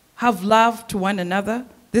have love to one another.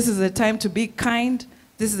 This is a time to be kind.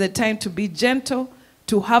 This is a time to be gentle,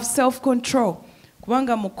 to have self-control.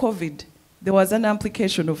 Kubanga mu COVID, there was an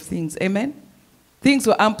amplification of things. Amen? Things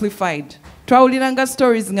were amplified. Twawuliranga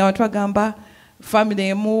stories nga twagamba family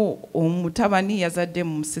emu omutabani yazadde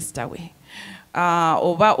mu sister we.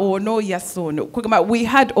 Oba ono yasono. We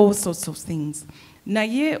had all sorts of things.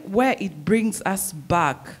 Naye where it brings us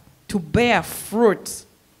back to bear fruit,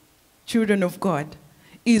 children of God,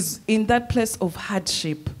 is in that place of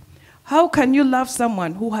hardship. How can you love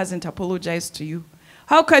someone who hasn't apologized to you?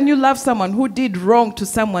 How can you love someone who did wrong to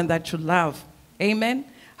someone that you love? Amen?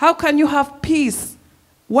 How can you have peace?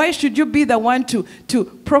 Why should you be the one to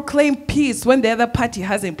proclaim peace when the other party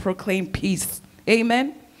hasn't proclaimed peace?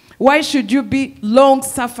 Amen? Why should you be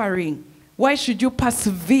long-suffering? Why should you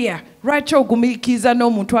persevere? Why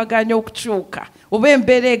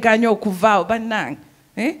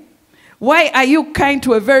are you kind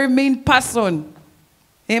to a very mean person?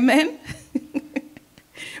 Amen?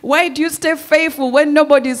 Why do you stay faithful when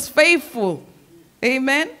nobody is faithful?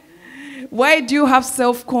 Amen? Why do you have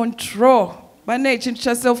self-control?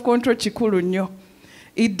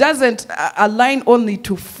 It doesn't align only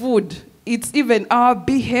to food. It's even our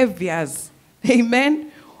behaviors.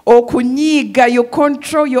 Amen? okunyiiga, you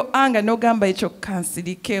control your anger n'ogamba ekyo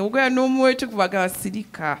kansirike ogera n'omuwetu kubaga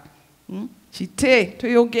sirika kite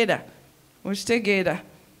toyogera okitegeera.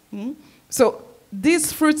 So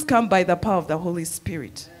these fruits come by the power of the Holy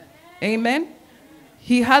Spirit. Amen.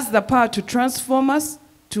 He has the power to transform us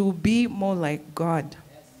to be more like God.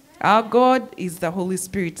 Our God is the Holy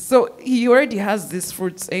Spirit. So he already has these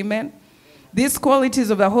fruits. Amen. These qualities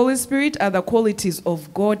of the Holy Spirit are the qualities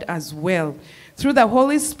of God as well. Through the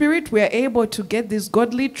Holy Spirit, we are able to get these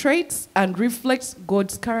godly traits and reflect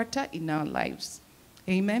God's character in our lives.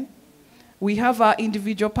 Amen. We have our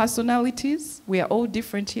individual personalities. We are all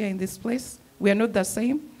different here in this place. We are not the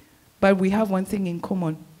same, but we have one thing in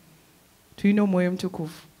common. Do you know Moyo Mtukuvu?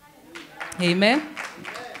 Amen.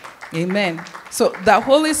 Amen. So the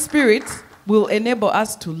Holy Spirit will enable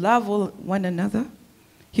us to love one another.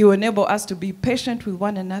 He will enable us to be patient with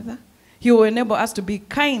one another. He will enable us to be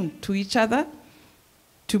kind to each other,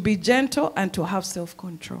 to be gentle, and to have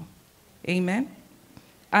self-control. Amen.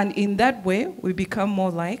 And in that way, we become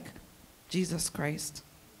more like Jesus Christ.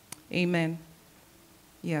 Amen.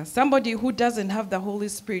 Yeah, somebody who doesn't have the Holy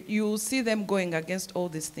Spirit, you will see them going against all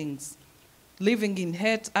these things. Living in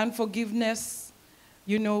hate, unforgiveness,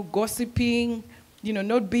 gossiping,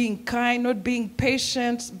 not being kind, not being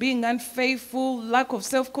patient, being unfaithful, lack of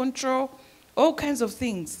self-control, all kinds of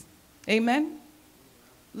things. Amen?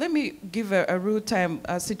 Let me give a real-time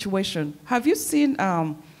situation. Have you seen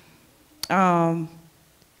on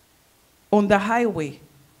the highway,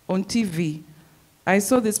 on TV, I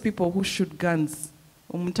saw these people who shoot guns.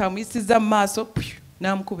 Isn't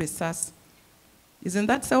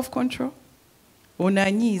that self-control?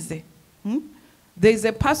 There is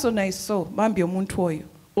a person I saw, Bambi omuntu oyo.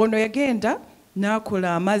 Ono yagenda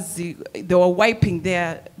nakola amazzi, they were wiping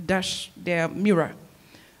their mirror.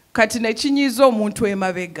 Kati nekinyiza omuntu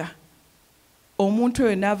emabega. Omuntu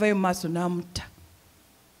oyo n'avayo maaso n'amutta.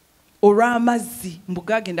 Olwa amazzi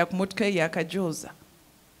mbuga agenda ku motoka ye yakajooza.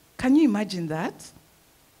 Can you imagine that?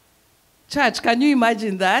 Church, can you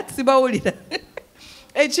imagine that? Sibawulira.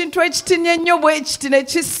 Ekintu ekitinya ennyo bwe kiti ne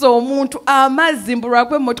kissa omuntu amazzi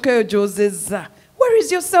mbulwakwe emmotoka eyo gy'ozezza. Where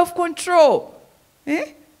is your self-control?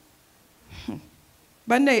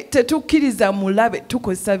 Banne tetukkiriza mulabe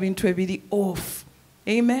tukozesa bintu ebiri off.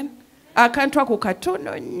 Amen. Akantu ako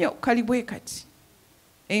katono nnyo kali bwe kati.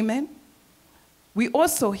 Amen. We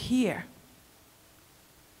also hear,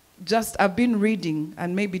 just I've been reading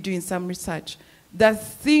and maybe doing some research, that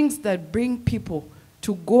things that bring people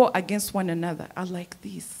to go against one another are like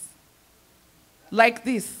this. Like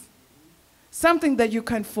this. Something that you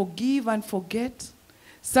can forgive and forget.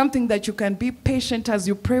 Something that you can be patient as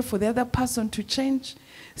you pray for the other person to change.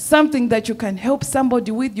 Something that you can help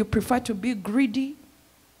somebody with. You prefer to be greedy.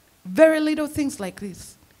 Very little things like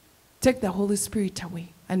this. Take the Holy Spirit away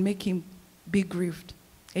and make him be grieved.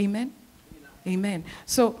 Amen? Amen.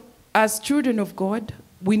 So, as children of God,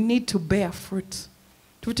 we need to bear fruit.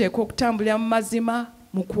 Tuteekwa okutambulira mu mazima,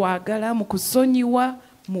 mu kwagala, mu kusonyiwa,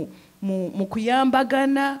 mu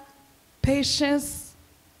kuyambagana, patience.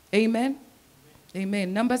 Amen.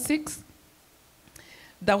 Amen. Number 6,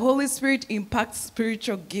 the Holy Spirit impacts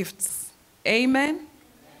spiritual gifts. Amen.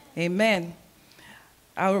 Amen.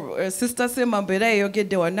 Our sister Semambera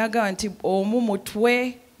yogedde wanaga nti omu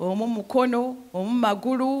mutwe, omu mukono, omu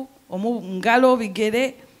magulu, omu ngalo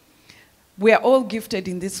bigere. We are all gifted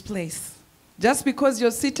in this place. Just because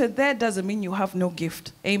you're seated there doesn't mean you have no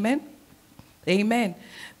gift. Amen? Amen.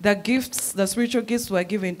 The gifts, the spiritual gifts were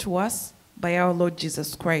given to us by our Lord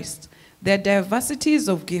Jesus Christ. There are diversities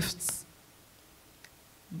of gifts,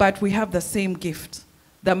 but we have the same gift.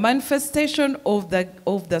 The manifestation of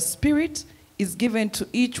the Spirit is given to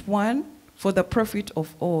each one for the profit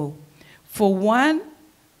of all.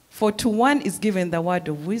 For to one is given the word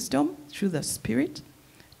of wisdom through the Spirit,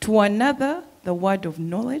 to another the word of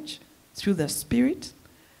knowledge through the Spirit,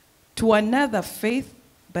 to another faith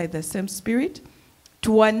by the same Spirit,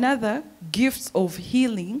 to another gifts of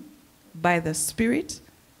healing by the Spirit,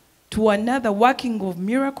 to another working of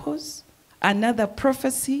miracles, another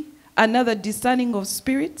prophecy, another discerning of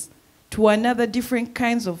spirits, to another different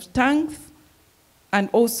kinds of tongues, and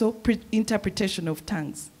also interpretation of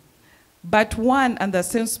tongues. But one and the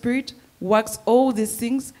same Spirit works all these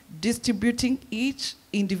things, distributing each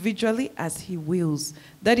individually as he wills.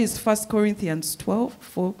 That is 1 Corinthians 12,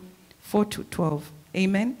 4 to 12.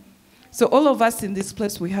 Amen? So all of us in this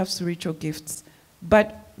place, we have spiritual gifts.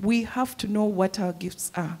 But we have to know what our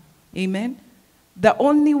gifts are. Amen? The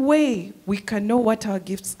only way we can know what our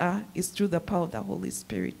gifts are is through the power of the Holy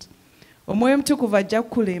Spirit. Omwoyo Mutukuvu ajja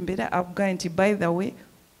kukulembera avuga nti, by the way,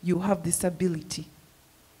 you have this ability.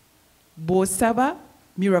 Bw'osaba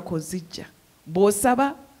miracles zijja.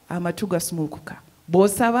 Bw'osaba amatu gasumulukuka.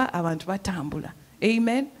 Bw'osaba abantu batambula.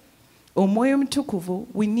 Amen. Omwoyo Mutukuvu,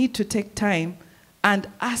 we need to take time and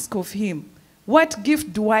ask of him, what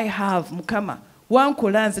gift do I have, Mukama?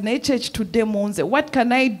 Wankulanze na church today monze. What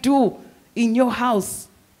can I do in your house?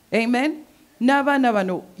 Amen. Never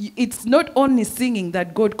no. It's not only singing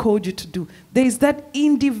that God called you to do. There is that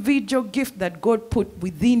individual gift that God put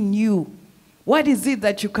within you. What is it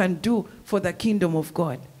that you can do for the kingdom of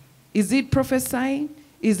God? Is it prophesying?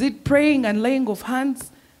 Is it praying and laying of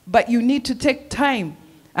hands? But you need to take time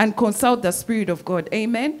and consult the Spirit of God.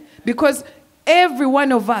 Amen? Because every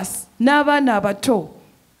one of us, nabato,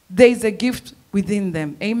 there is a gift within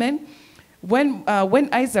them. Amen? When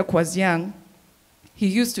Isaac was young, he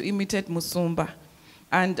used to imitate Musumba.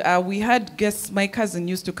 And we had guests, my cousin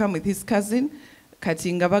used to come with his cousin.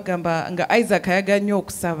 Kati nga bagamba, nga Isaac ayaga nnyo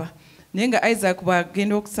okusaba. Nenga Isaac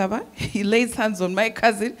bagenda okusaba, he lays hands on my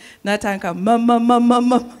cousin, natanka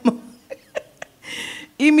mama.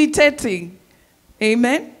 Imitating.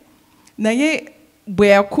 Amen? Naye bwe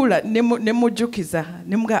yakula nemujukiza,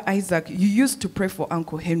 nemuga Isaac, you used to pray for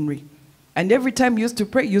Uncle Henry. And every time you used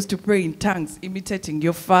to pray in tongues, imitating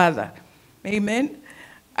your father. Amen?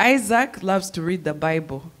 Isaac loves to read the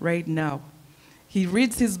Bible right now. He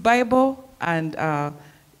reads his Bible, and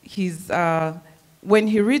when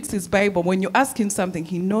he reads his Bible, when you ask him something,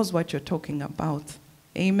 he knows what you're talking about.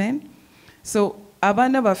 Amen? So,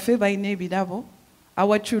 abana baffe bayina ebirabo,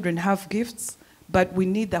 our children have gifts, but we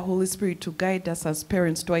need the Holy Spirit to guide us as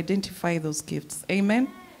parents to identify those gifts. Amen?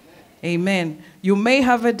 Amen. You may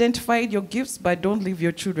have identified your gifts, but don't leave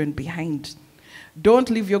your children behind. Don't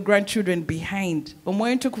leave your grandchildren behind.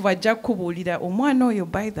 Omwoyo Mutukuvu ajja kukubuulira omwana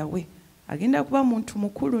oyo, by the way, agenda kuba muntu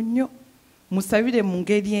mukulu nnyo. Musabire mu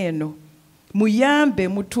ngeri eno. Muyambe,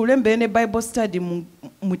 mutuule mbeere ne Bible study mu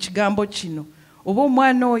kigambo kino. Oba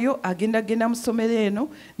omwana oyo agenda musomero eno,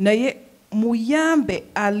 naye muyambe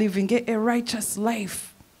are living a righteous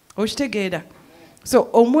life. Okitegeera? So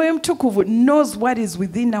Omwoyo Mutukuvu knows what is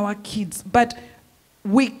within our kids, but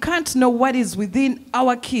we can't know what is within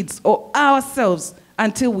our kids or ourselves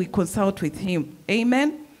until we consult with him.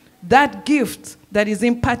 Amen? That gift that is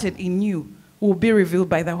imparted in you will be revealed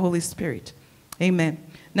by the Holy Spirit. Amen.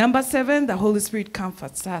 Number 7, the Holy Spirit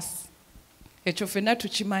comforts us. Ekyo ffenna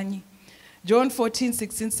tukimanyi. John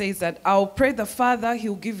 14:16 says that, I'll pray the Father,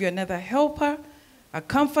 he'll give you another helper, a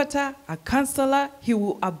comforter, a counselor. He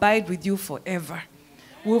will abide with you forever.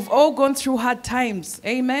 We've all gone through hard times.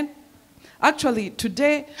 Amen? Actually,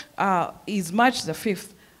 today is March the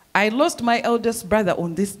 5th. I lost my eldest brother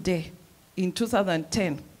on this day in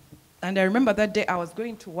 2010. And I remember that day I was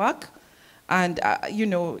going to work. And, you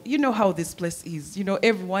know how this place is. You know,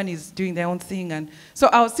 everyone is doing their own thing. And so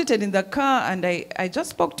I was seated in the car, and I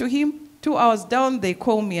just spoke to him. 2 hours down, they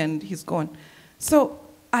call me, and he's gone. So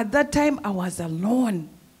at that time, I was alone.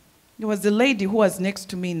 There was a lady who was next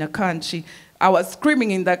to me in the car, and I was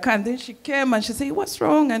screaming in the car, and then she came, and she said, what's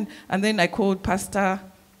wrong? And then I called Pastor,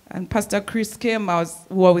 and Pastor Chris came. We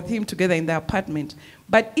were with him together in the apartment.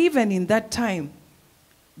 But even in that time,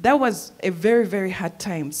 that was a very, very hard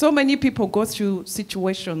time. So many people go through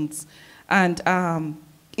situations, and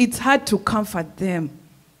it's hard to comfort them,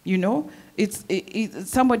 you know.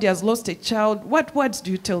 Somebody has lost a child. What words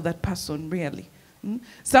do you tell that person, really?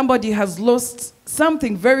 Somebody has lost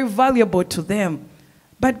something very valuable to them.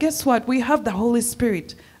 But guess what? We have the Holy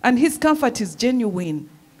Spirit, and his comfort is genuine.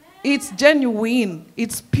 It's genuine.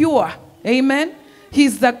 It's pure. Amen?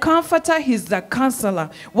 He's the comforter. He's the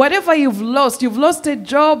counselor. Whatever you've lost a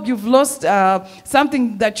job, you've lost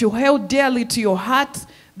something that you held dearly to your heart,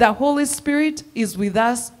 the Holy Spirit is with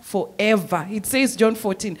us forever. It says, John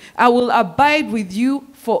 14, I will abide with you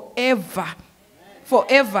forever.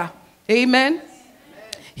 Forever. Amen?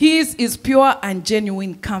 His is pure and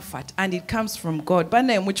genuine comfort, and it comes from God.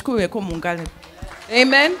 Amen?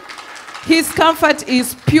 His comfort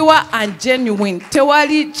is pure and genuine.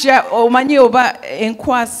 Tewali omanyi oba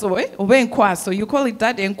enkwaso, you call it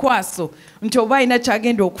that, enkwaso. Nti oba ina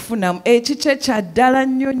kyagenda okufunamu. Ekikye kya ddala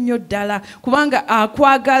nnyo ddala kubanga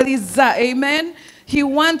akwagaliza. Amen? He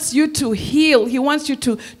wants you to heal. He wants you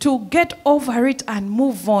to get over it and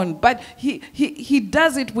move on. But he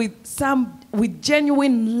does it with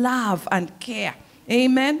genuine love and care.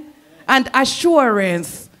 Amen? And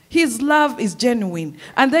assurance. His love is genuine.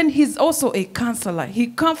 And then he's also a counselor. He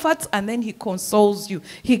comforts and then he consoles you.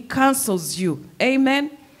 He counsels you.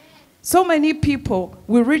 Amen? So many people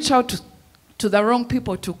will reach out to the wrong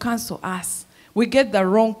people to counsel us. We get the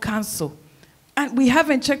wrong counsel. And we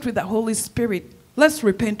haven't checked with the Holy Spirit. Let's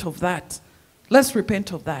repent of that. Let's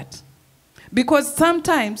repent of that. Because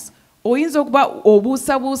sometimes oyinza okuba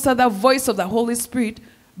obuusabuusa the voice of the Holy Spirit,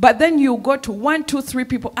 but then you go to 1, 2, 3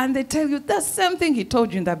 people and they tell you the same thing he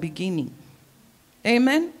told you in the beginning.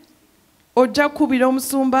 Amen. Ojja kubira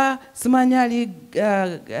omusumba simanya ali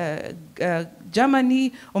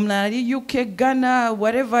Germany, omulala ali UK, Ghana,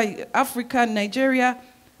 whatever, Africa, Nigeria,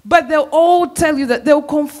 but they'll all tell you that they'll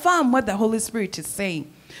confirm what the Holy Spirit is saying.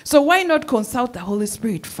 So why not consult the Holy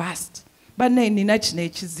Spirit first? But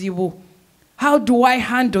how do I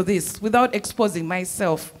handle this without exposing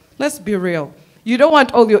myself? Let's be real. You don't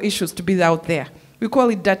want all your issues to be out there. We call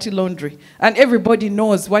it dirty laundry. And everybody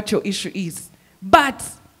knows what your issue is. But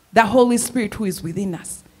the Holy Spirit who is within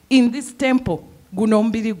us, in this temple, guno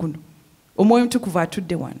mbiri guno, omwoyo omutukuvu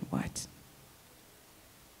atudde wano what?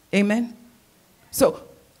 Amen? So,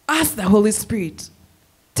 ask the Holy Spirit.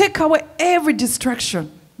 Take away every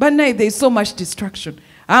distraction. But now there is so much distraction.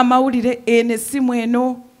 Amawulire enesimu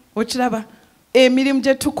eno, ochiraba, emirimu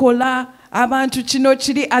gye tukola, abantu kino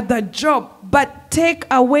kiri at the job. But take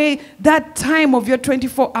away that time of your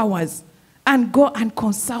 24 hours and go and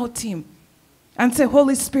consult him. And say,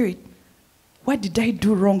 Holy Spirit, what did I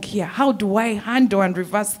do wrong here? How do I handle and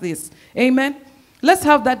reverse this? Amen? Let's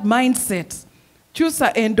have that mindset.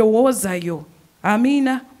 Chusa endowooza yo.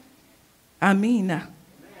 Amina. Amina.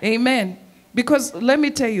 Amen. Because let me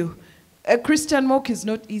tell you, a Christian walk is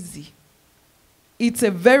not easy. It's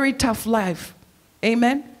a very tough life.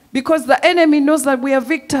 Amen? Because the enemy knows that we are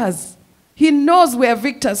victors. He knows we are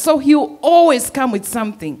victors, so he'll always come with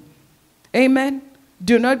something. Amen?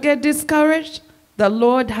 Do not get discouraged. The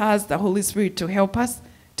Lord has the Holy Spirit to help us,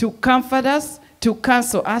 to comfort us, to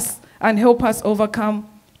counsel us, and help us overcome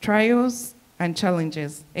trials and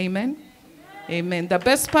challenges. Amen? Amen. The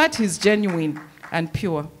best part is genuine and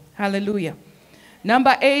pure. Hallelujah.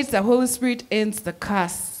 Number 8, the Holy Spirit ends the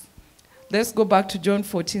curse. Let's go back to John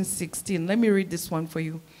 14:16. Let me read this one for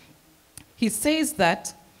you. He says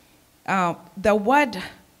that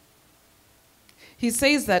he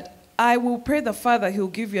says that I will pray the Father, he will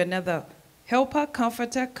give you another helper,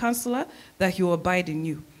 comforter, counselor, that he will abide in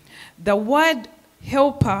you. The word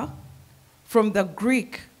helper from the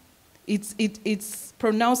Greek, it's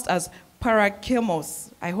pronounced as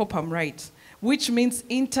parakemos, I hope I'm right, which means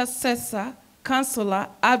intercessor, counselor,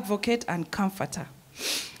 advocate, and comforter.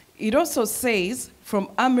 It also says from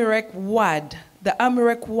Amalek word,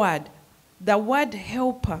 the word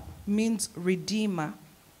helper means redeemer,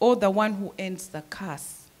 or the one who ends the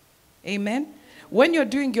curse. Amen? When you're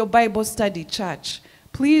doing your Bible study, church,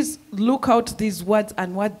 please look out these words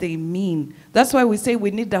and what they mean. That's why we say we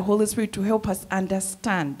need the Holy Spirit to help us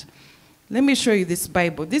understand. Let me show you this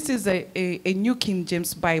Bible. This is a New King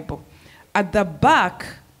James Bible. At the back,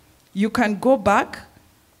 you can go back.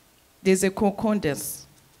 There's a concordance.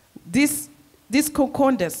 This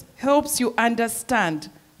concordance helps you understand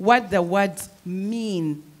what the words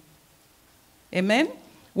mean. Amen?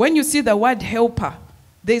 When you see the word helper,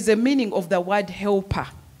 there's a meaning of the word helper.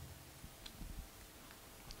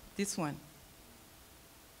 This one.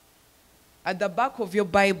 At the back of your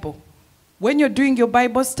Bible. When you're doing your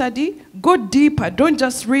Bible study, go deeper. Don't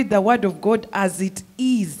just read the word of God as it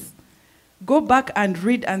is. Go back and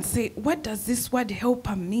read and say, what does this word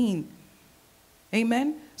helper mean?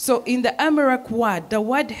 Amen? So in the Amalek word, the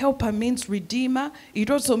word helper means redeemer. It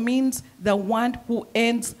also means the one who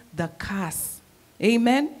ends the curse.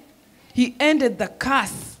 Amen? He ended the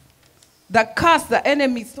curse. The curse the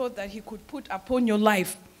enemy thought that he could put upon your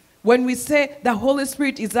life. When we say the Holy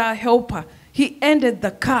Spirit is our helper, he ended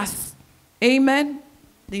the curse. Amen?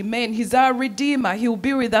 Amen. He's our redeemer. He will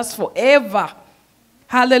be with us forever.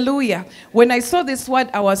 Hallelujah. When I saw this word,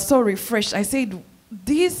 I was so refreshed. I said,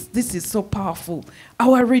 this is so powerful.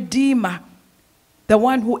 Our redeemer, the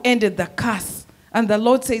one who ended the curse. And the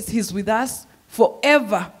Lord says he's with us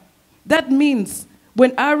forever. That means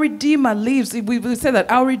when our Redeemer lives, we will say that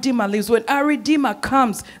our Redeemer lives. When our Redeemer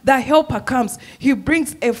comes, the helper comes, he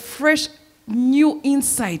brings a fresh, new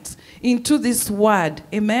insight into this word.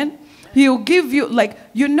 Amen? He'll give you, like,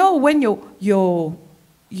 you know, when you're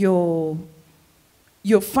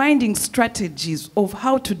finding strategies of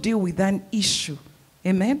how to deal with an issue.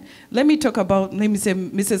 Amen? Let me talk about, let me say,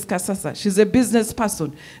 Mrs. Kasasa. She's a business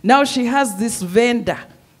person. Now she has this vendor,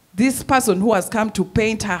 this person who has come to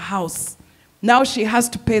paint her house. Now she has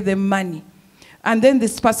to pay them money. And then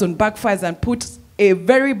this person backfires and puts a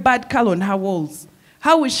very bad color on her walls.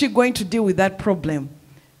 How is she going to deal with that problem?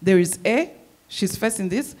 There is A, she's facing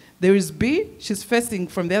this. There is B, she's facing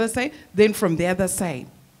from the other side, then from the other side.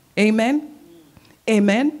 Amen?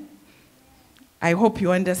 Amen? I hope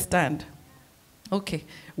you understand. Okay.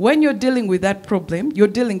 When you're dealing with that problem, you're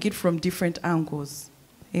dealing it from different angles.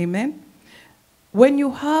 Amen? When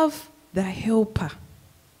you have the helper,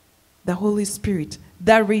 the Holy Spirit,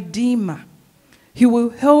 the Redeemer. He will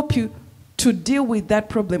help you to deal with that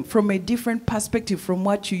problem from a different perspective from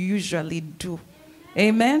what you usually do.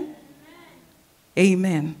 Amen?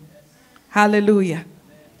 Amen. Hallelujah.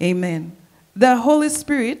 Amen. The Holy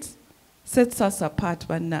Spirit sets us apart,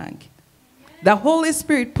 Banang. The Holy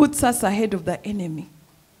Spirit puts us ahead of the enemy.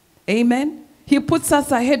 Amen. He puts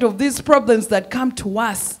us ahead of these problems that come to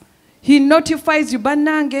us. He notifies you,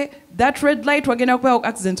 Banange, that red light, we're going to have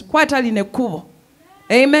accident.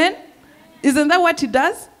 Amen. Isn't that what he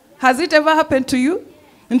does? Has it ever happened to you?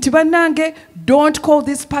 Ntibanange, don't call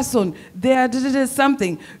this person. There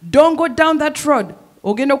something. Don't go down that road.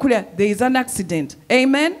 There is an accident.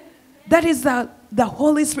 Amen. That is the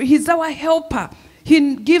Holy Spirit. He's our helper.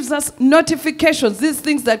 He gives us notifications, these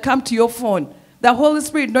things that come to your phone. The Holy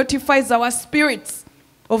Spirit notifies our spirits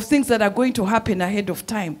of things that are going to happen ahead of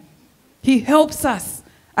time. He helps us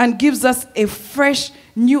and gives us a fresh,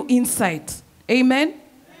 new insight. Amen?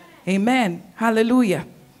 Amen. Hallelujah.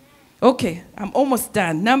 Okay, I'm almost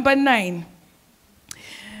done. Number 9.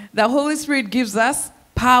 The Holy Spirit gives us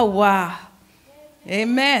power.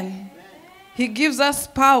 Amen. He gives us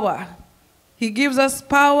power. He gives us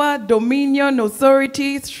power, dominion,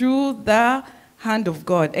 authority through the hand of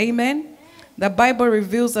God. Amen. The Bible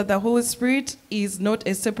reveals that the Holy Spirit is not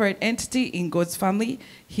a separate entity in God's family.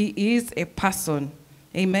 He is a person.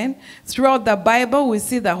 Amen. Throughout the Bible, we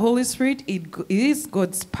see the Holy Spirit is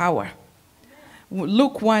God's power.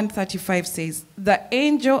 Luke 1:35 says, the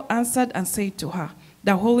angel answered and said to her,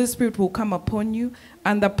 the Holy Spirit will come upon you,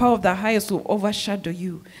 and the power of the highest will overshadow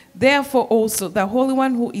you. Therefore also, the Holy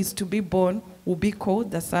One who is to be born will be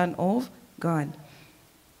called the Son of God.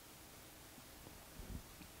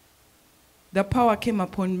 The power came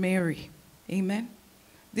upon Mary. Amen.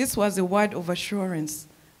 This was a word of assurance.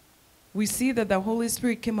 We see that the Holy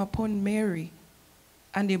Spirit came upon Mary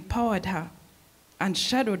and empowered her and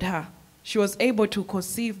shadowed her. She was able to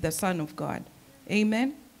conceive the Son of God.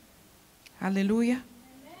 Amen. Hallelujah.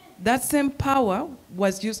 Amen. That same power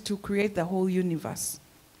was used to create the whole universe.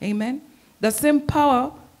 Amen. The same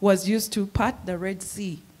power was used to part the Red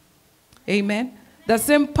Sea. Amen. The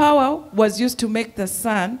same power was used to make the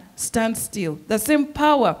sun stand still. The same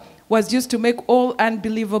power was used to make all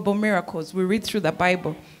unbelievable miracles. We read through the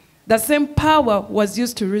Bible. The same power was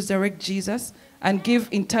used to resurrect Jesus and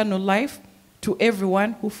give eternal life to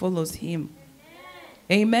everyone who follows him.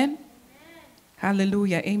 Amen. Amen.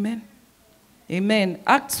 Hallelujah. Amen. Amen.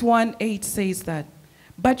 Acts 1:8 says that,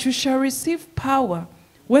 but you shall receive power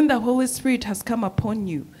when the Holy Spirit has come upon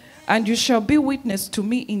you, and you shall be witness to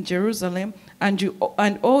me in Jerusalem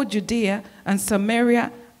and all Judea and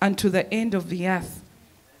Samaria and to the end of the earth.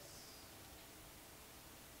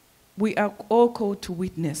 We are all called to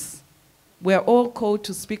witness. We are all called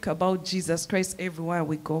to speak about Jesus Christ everywhere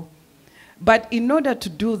we go. But in order to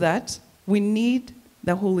do that, we need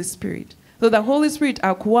the Holy Spirit. So the Holy Spirit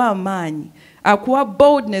akuwa amani, akuwa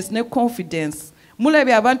boldness ne confidence.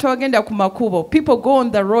 Mulabi abantu agenda kumakubo. People go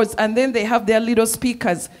on the roads and then they have their little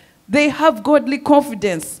speakers. They have godly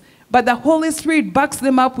confidence. But the Holy Spirit backs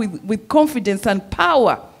them up with confidence and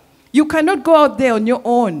power. You cannot go out there on your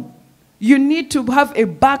own. You need to have a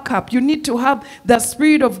backup. You need to have the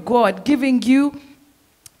Spirit of God giving you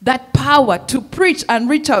that power to preach and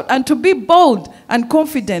reach out and to be bold and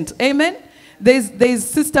confident. Amen? There's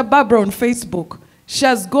Sister Barbara on Facebook. She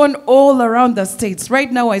has gone all around the States.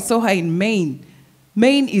 Right now I saw her in Maine.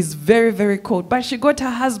 Maine is very, very cold. But she got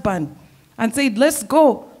her husband and said, let's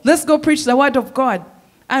go. Let's go preach the word of God.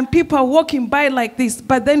 And people are walking by like this.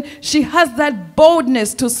 But then she has that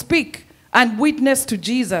boldness to speak and witness to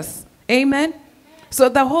Jesus. Amen? So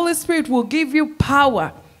the Holy Spirit will give you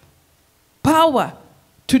power. Power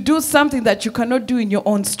to do something that you cannot do in your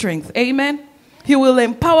own strength. Amen? He will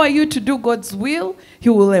empower you to do God's will. He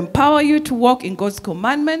will empower you to walk in God's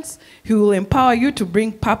commandments. He will empower you to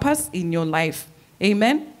bring purpose in your life.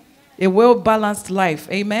 Amen? A well-balanced life.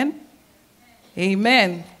 Amen?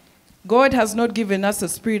 Amen. God has not given us a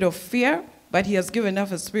spirit of fear, but he has given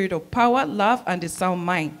us a spirit of power, love, and a sound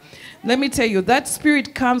mind. Let me tell you, that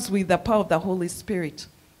spirit comes with the power of the Holy Spirit.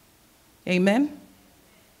 Amen?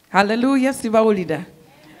 Hallelujah.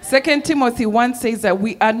 2 Timothy 1 says that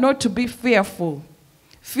we are not to be fearful.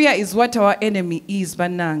 Fear is what our enemy is,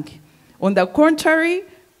 Banang. On the contrary,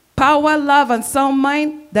 power, love, and sound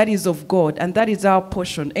mind, that is of God, and that is our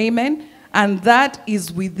portion. Amen? And that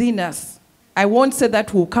is within us. I won't say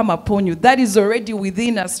that will come upon you. That is already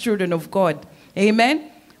within us, children of God.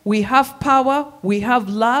 Amen? We have power, we have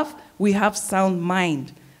love, we have sound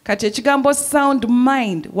mind. Kati ekigambo sound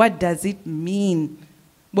mind, what does it mean?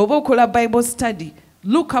 Bw'oba okola Bible study,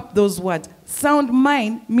 Look up those words. Sound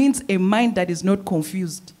mind means a mind that is not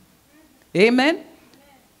confused. Amen?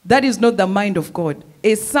 That is not the mind of God.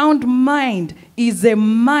 A sound mind is a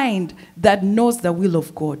mind that knows the will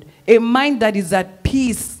of God. A mind that is at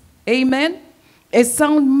peace. Amen? A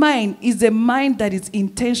sound mind is a mind that is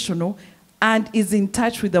intentional and is in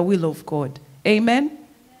touch with the will of God. Amen?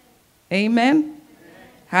 Amen?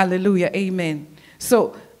 Hallelujah. Amen.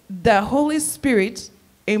 So the Holy Spirit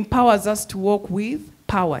empowers us to walk with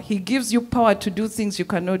power. He gives you power to do things you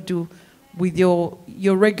cannot do with your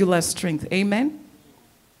regular strength. Amen?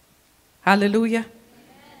 Hallelujah.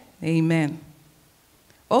 Amen.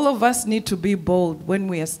 All of us need to be bold when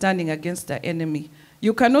we are standing against the enemy.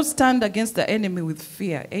 You cannot stand against the enemy with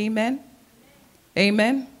fear. Amen?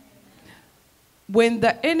 Amen? When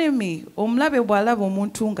the enemy, omulabe bw'alaba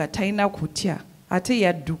omuntu nga talina kutya, ate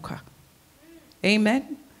yadduka.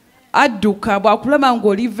 Amen? Adduka bw'akulaba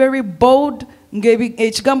ng'oli very bold,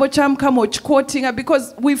 ekigambo kya Mukama okikootinga,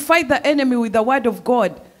 because we fight the enemy with the word of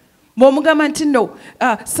God. Bw'omugamba nti no,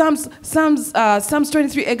 Psalms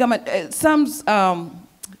 23 egamba, Psalms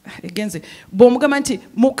egenze bw'omugamba nti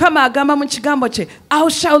Mukama agamba mu kigambo kye, I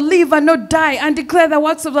shall live and not die and declare the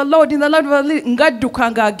works of the Lord in the land of the living.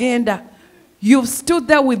 Ng'adduka ng'agenda. You've stood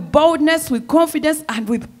there with boldness, with confidence, and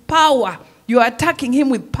with power. You are attacking him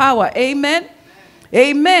with power. Amen?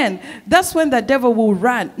 Amen. That's when the devil will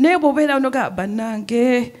run. Nebo bera onoga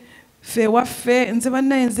banange fe waffe nze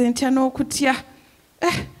bannaye nze ntya n'okutya.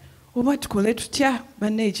 Oba tukole tutya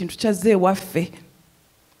bannaye ekintu kyazze waffe.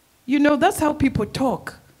 You know, that's how people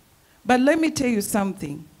talk. But let me tell you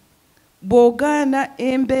something. Bw'ogaana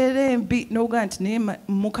embeera embi n'ogaa nti naye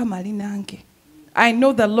Mukama ali nange. I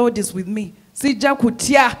know the Lord is with me. Sijja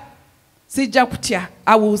kutya. Sijja kutya.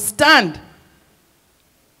 I will stand.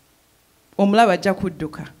 Omulaba ajja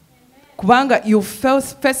kudduka. Kubanga you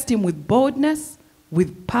faced him with boldness,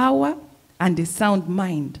 with power, and a sound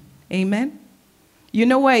mind. Amen? You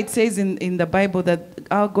know why it says in the Bible that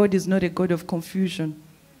our God is not a God of confusion?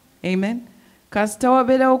 Amen? Kasita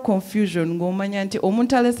wabeerawo confusion, ng'omanya nti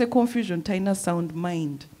omuntu alese confusion talina sound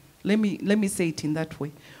mind. Let me say it in that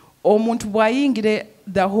way. Omuntu bw'ayingire,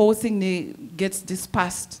 the whole thing gets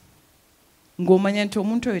dispersed. Ng'omanya nti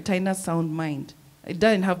omuntu oyo talina sound mind. It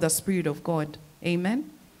doesn't have the Spirit of God. Amen?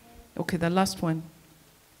 Okay, the last one.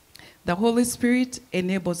 The Holy Spirit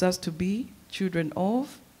enables us to be children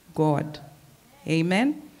of God.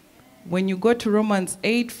 Amen? When you go to Romans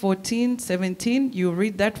 8, 14, 17, you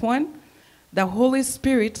read that one. The Holy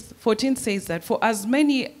Spirit, 14 says that, for as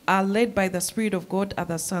many are led by the Spirit of God are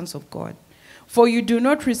the sons of God. For you do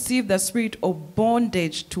not receive the spirit of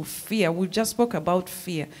bondage to fear. We just spoke about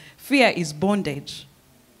fear. Fear is bondage.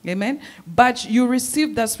 Amen? But you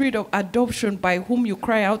receive the spirit of adoption by whom you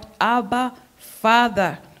cry out, Abba,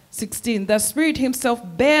 Father. 16. The Spirit himself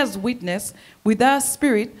bears witness with our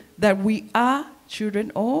spirit that we are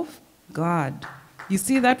children of God. You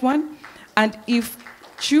see that one? And if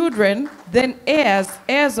children, then heirs,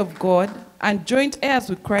 heirs of God, and joint heirs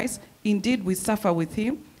with Christ, indeed we suffer with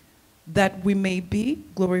him, that we may be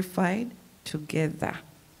glorified together.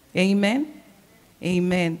 Amen?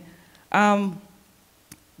 Amen.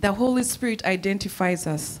 The Holy Spirit identifies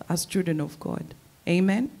us as children of God.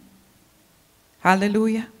 Amen?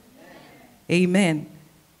 Hallelujah? Amen.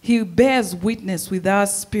 He bears witness with our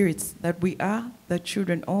spirits that we are the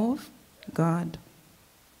children of God.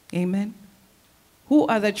 Amen? Who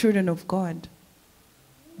are the children of God?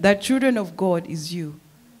 The children of God is you,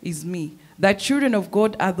 is me. The children of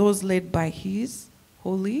God are those led by his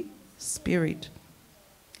Holy Spirit.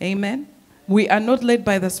 Amen? We are not led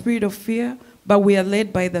by the spirit of fear, but we are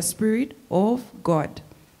led by the Spirit of God.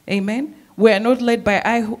 Amen? We are not led by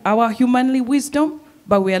our humanly wisdom,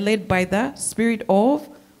 but we are led by the Spirit of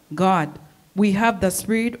God. We have the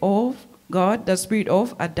Spirit of God, the Spirit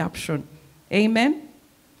of adoption. Amen?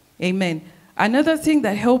 Amen. Another thing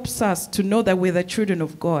that helps us to know that we're the children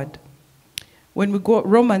of God, when we go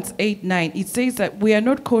Romans 8, 9, it says that we are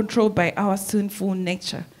not controlled by our sinful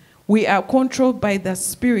nature. We are controlled by the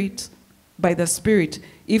Spirit, by the Spirit.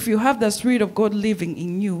 If you have the Spirit of God living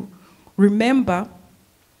in you, remember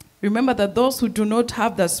that those who do not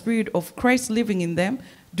have the Spirit of Christ living in them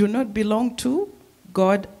do not belong to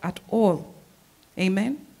God at all.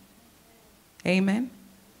 Amen? Amen?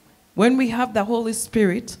 When we have the Holy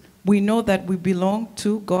Spirit, we know that we belong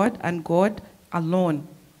to God and God alone.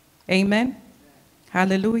 Amen?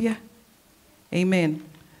 Hallelujah. Amen.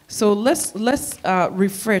 So let's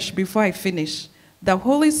refresh before I finish. The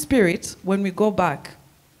Holy Spirit, when we go back,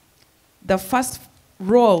 the first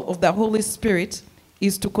role of the Holy Spirit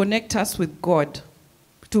is to connect us with God,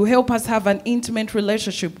 to help us have an intimate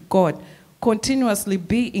relationship with God. continuously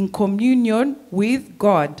be in communion with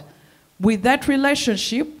God. With that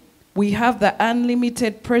relationship, we have the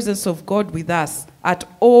unlimited presence of God with us at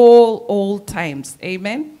all times.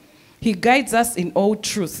 Amen? He guides us in all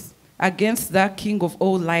truth against the king of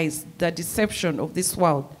all lies, the deception of this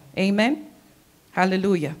world. Amen?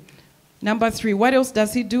 Hallelujah. Number 3, what else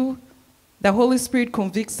does he do? The Holy Spirit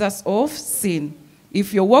convicts us of sin.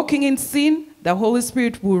 If you're walking in sin, the Holy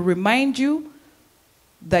Spirit will remind you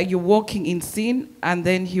that you're walking in sin, and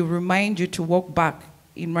then he'll remind you to walk back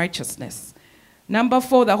in righteousness. Number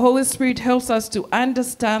 4, the Holy Spirit helps us to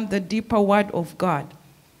understand the deeper word of God.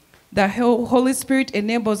 The Holy Spirit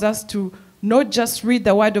enables us to not just read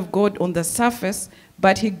the word of God on the surface,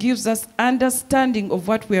 but he gives us understanding of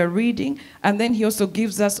what we are reading, and then he also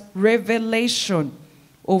gives us revelation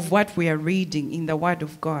of what we are reading in the word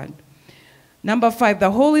of God. Number 5,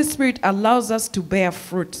 the Holy Spirit allows us to bear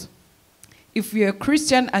fruit. If you're a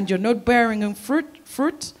Christian and you're not bearing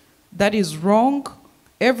fruit, that is wrong.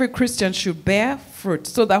 Every Christian should bear fruit.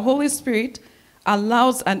 So the Holy Spirit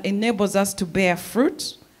allows and enables us to bear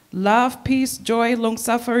fruit: love, peace, joy,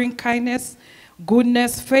 long-suffering, kindness,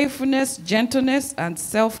 goodness, faithfulness, gentleness, and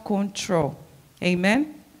self-control.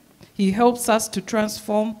 Amen? He helps us to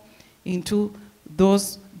transform into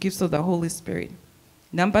those gifts of the Holy Spirit.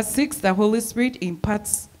 Number 6, the Holy Spirit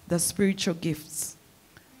imparts the spiritual gifts.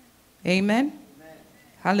 Amen? Amen.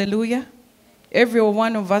 Hallelujah. Every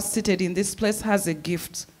one of us seated in this place has a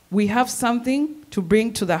gift. We have something to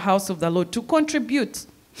bring to the house of the Lord, to contribute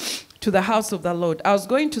to the house of the Lord. I was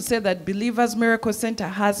going to say that Believers Miracle Center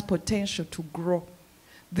has potential to grow.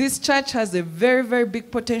 This church has a very, very big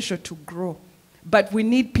potential to grow. But we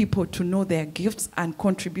need people to know their gifts and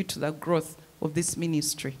contribute to the growth of this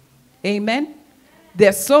ministry. Amen? There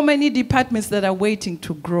are so many departments that are waiting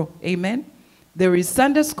to grow. Amen? There is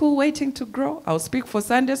Sunday school waiting to grow. I'll speak for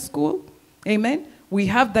Sunday school. Amen? We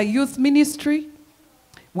have the youth ministry.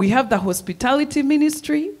 We have the hospitality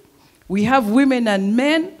ministry. We have women and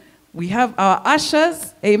men. We have our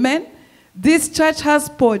ushers. Amen? This church has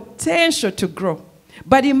potential to grow.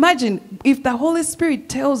 But imagine if the Holy Spirit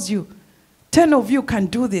tells you, 10 of you can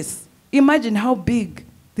do this. Imagine how big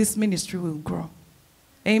this ministry will grow.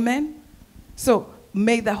 Amen? So,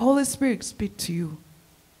 may the Holy Spirit speak to you.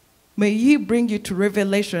 May he bring you to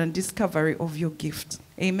revelation and discovery of your gift.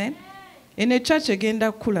 Amen? In a church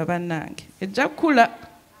agenda kula banange. Eja kula.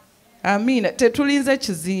 Amina. Tetulinze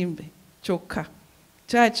chizimbe. Choka.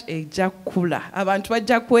 Church eja kula. Abantu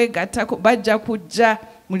bajja kwegattako, bajja kujja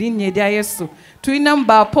mu linnya lya Yesu. Tulina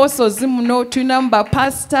ba apostles muno, tulina ba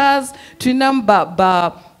pastors, tulina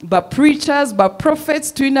ba preachers, ba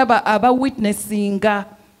prophets, tulina ba aba witnessinga.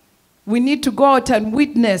 We need to go out and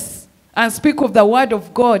witness and speak of the word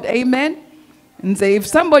of God. Amen? And say, if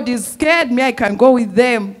somebody is scared, me, I can go with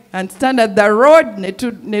them and stand at the road.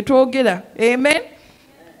 Netwogera. Amen?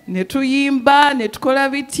 Netuyimba, netukola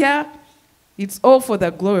bitya. It's all for the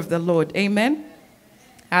glory of the Lord. Amen?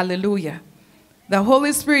 Hallelujah. The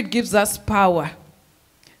Holy Spirit gives us power.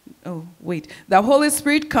 Oh, wait. The Holy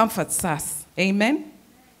Spirit comforts us. Amen?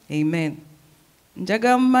 Amen.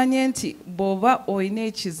 Njaga mmanye nti bw'oba olina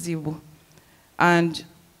ekizibu and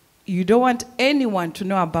you don't want anyone to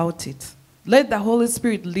know about it, let the Holy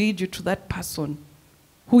Spirit lead you to that person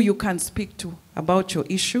who you can speak to about your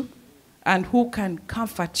issue and who can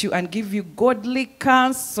comfort you and give you godly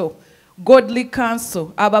counsel. Godly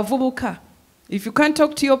counsel. Abavubuka. If you can't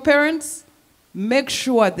talk to your parents, make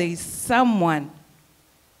sure there is someone.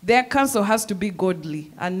 Their counsel has to be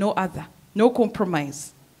godly and no other. No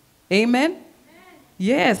compromise. Amen?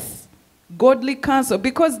 Yes. Godly counsel.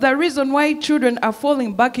 Because the reason why children are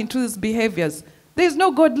falling back into these behaviors, there is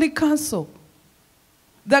no godly counsel.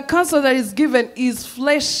 The counsel that is given is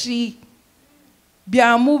fleshy.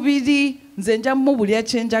 Bya mubiri nze nja mubulya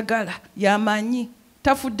kyenjagala yamanyi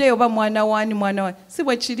tafudde oba mwana wani si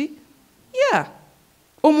bwe kiri. Yeah.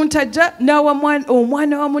 Omuntu ajja n'awa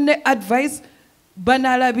omwana wa munne advice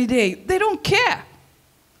banalabireeyo. They don't care.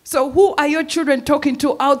 So who are your children talking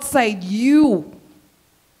to outside you?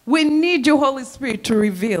 We need your Holy Spirit to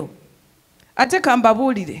reveal. Ate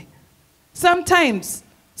kambabuulire. Sometimes,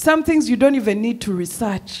 some things you don't even need to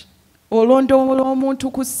research. Olondoola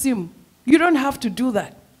omuntu ku ssimu. You don't have to do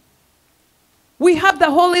that. We have the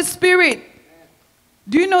Holy Spirit.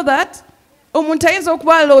 Do you know that? Omuntu ayinza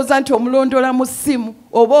okuba alowooza nti omulondoola mu ssimu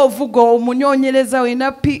oba ovuga omunyoonyereza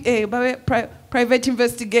olina PA, private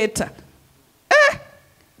investigator.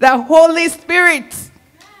 The Holy Spirit.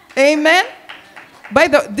 Amen?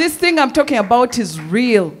 This thing I'm talking about is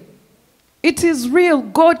real. It is real.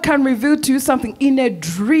 God can reveal to you something in a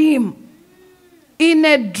dream. In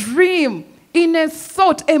a dream. In a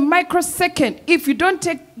thought, a microsecond, if you don't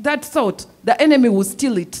take that thought, the enemy will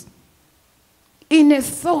steal it. In a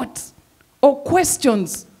thought or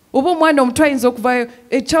questions.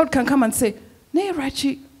 A child can come and say, "Ne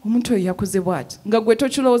rachi omuntu oyo yakoze bw'ati nga gwe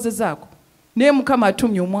tokirowoozezaako naye Mukama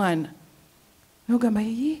atumye omwana." N'ogamba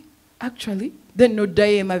ye, actually, then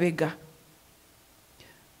n'oddayo emabega.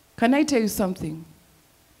 Can I tell you something?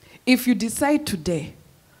 If you decide today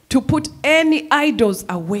to put any idols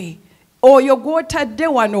away, or your gwotadde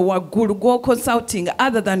wano waggulu go consulting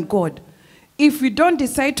other than God, if you don't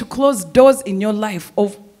decide to close doors in your life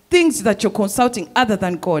of things that you're consulting other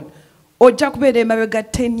than God, ojja kubeera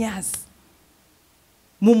emabega 10 years.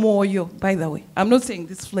 Mumwoyo, by the way. I'm not saying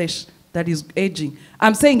this flesh that is aging.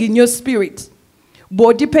 I'm saying in your spirit.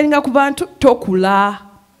 Depending on kubantu tokula.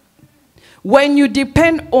 When you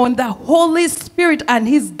depend on the Holy Spirit and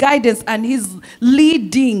His guidance and His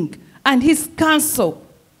leading and His counsel,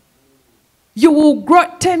 you will grow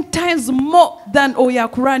 10 times more than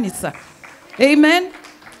Oyakuranisa. Amen?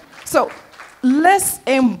 So, let's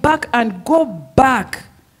embark and go back.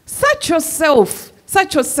 Search yourself.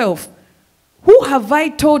 Search yourself. Who have I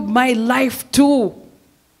told my life to?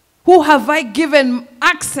 Who have I given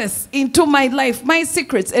access into my life, my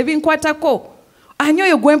secrets? Evin kwatako.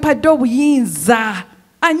 Anyoyo gwempa do buyinza.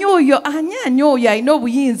 Anyoyo I know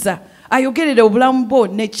buyinza. Ayogere de obulambo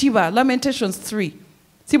nechiba. Lamentations 3.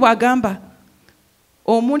 Sibwa agamba.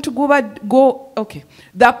 Omuntu go, okay.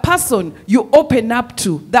 The person you open up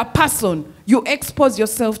to, the person you expose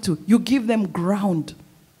yourself to, you give them ground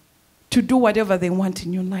to do whatever they want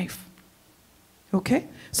in your life. Okay?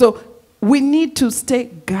 So we need to stay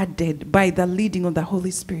guarded by the leading of the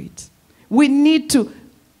Holy Spirit. We need to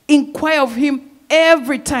inquire of Him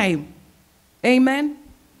every time. Amen?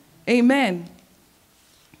 Amen.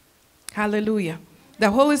 Hallelujah. The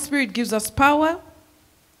Holy Spirit gives us power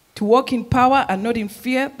to walk in power and not in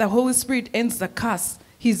fear. The Holy Spirit ends the curse.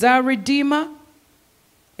 He's our Redeemer.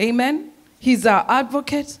 Amen? He's our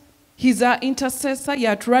advocate. He's our intercessor.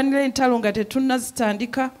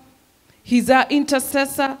 He's our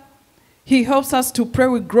intercessor. He helps us to pray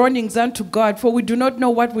with groanings unto God, for we do not know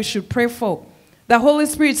what we should pray for. The Holy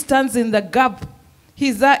Spirit stands in the gap.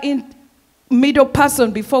 He's our middle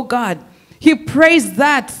person before God. He prays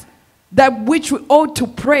that which we ought to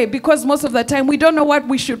pray, because most of the time we don't know what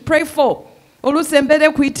we should pray for.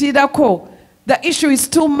 The issue is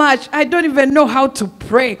too much. I don't even know how to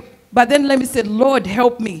pray. But then let me say, Lord,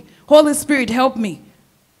 help me. Holy Spirit, help me.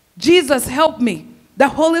 Jesus, help me. The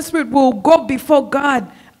Holy Spirit will go before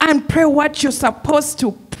God and pray what you're supposed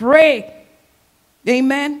to pray.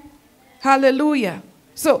 Amen. Hallelujah.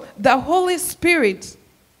 So the Holy Spirit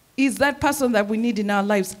is that person that we need in our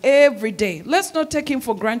lives every day. Let's not take Him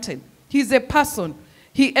for granted. He's a person.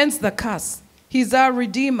 He ends the curse. He's our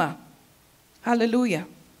Redeemer. Hallelujah.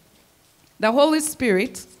 The Holy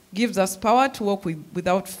Spirit gives us power to walk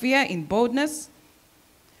without fear in boldness.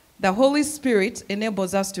 The Holy Spirit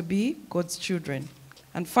enables us to be God's children.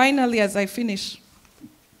 And finally, as I finish,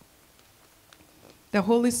 the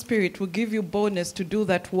Holy Spirit will give you boldness to do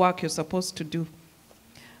that work you're supposed to do.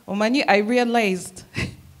 Omani, I realized,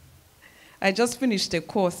 I just finished a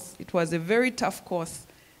course. It was a very tough course.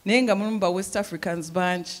 Nenga Mumba West Africans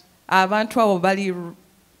bunch,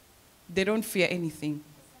 they don't fear anything.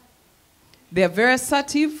 They are very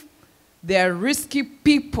assertive. They are risky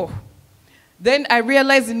people. Then I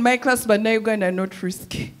realized in my class, Banayuganda are not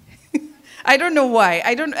risky. I don't know why.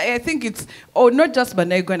 I think it's, not just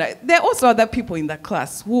Banayuganda. There are also other people in the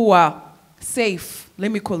class who are safe.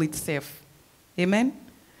 Let me call it safe. Amen?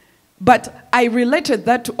 But I related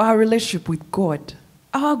that to our relationship with God.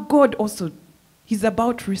 Our God also, He's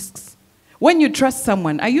about risks. When you trust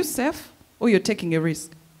someone, are you safe or you're taking a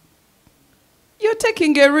risk? You're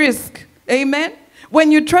taking a risk. Amen?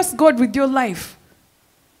 When you trust God with your life,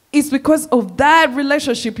 it's because of that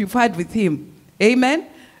relationship you've had with Him. Amen?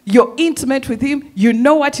 You're intimate with Him. You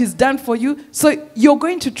know what He's done for you. So you're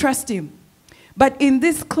going to trust Him. But in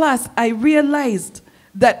this class, I realized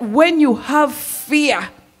that when you have fear,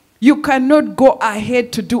 you cannot go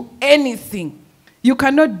ahead to do anything. You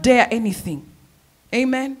cannot dare anything.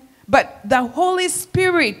 Amen? But the Holy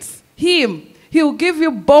Spirit, He'll give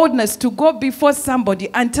you boldness to go before somebody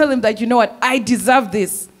and tell him that, you know what, I deserve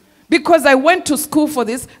this. Because I went to school for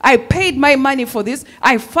this. I paid my money for this.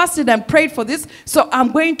 I fasted and prayed for this. So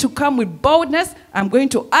I'm going to come with boldness. I'm going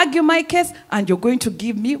to argue my case. And you're going to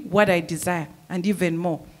give me what I desire. And even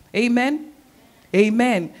more. Amen?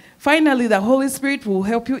 Amen. Finally, the Holy Spirit will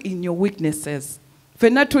help you in your weaknesses.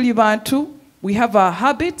 We have our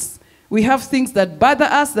habits. We have things that bother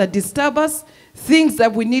us, that disturb us. Things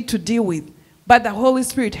that we need to deal with. but the Holy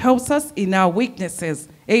Spirit helps us in our weaknesses.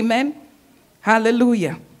 Amen?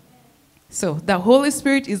 Hallelujah. So the Holy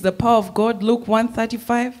Spirit is the power of God, Luke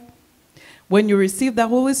 1:35. When you receive the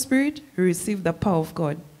Holy Spirit, you receive the power of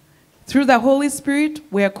God. Through the Holy Spirit,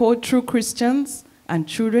 we are called true Christians and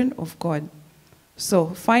children of God. So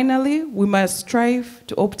finally, we must strive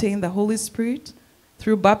to obtain the Holy Spirit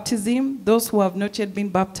through baptism. Those who have not yet been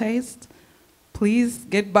baptized, please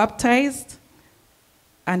get baptized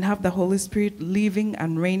and have the Holy Spirit living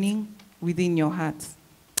and reigning within your hearts.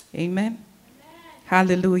 Amen.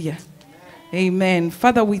 Hallelujah. Amen.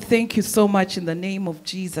 Father, we thank you so much in the name of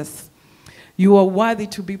Jesus. You are worthy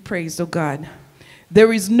to be praised, O God.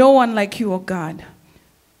 There is no one like you, O God.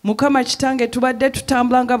 Mukama chitange tubadde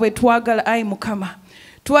tutambula nga bwe twagala, ayi Mukama.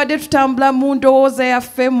 Tubadde tutambula mu ndowooza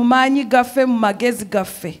yaffe, mu maanyi gaffe, mu magezi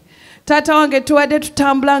gaffe. Taata wange tubadde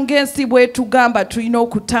tutambula ng'ensi bwe tugamba tulina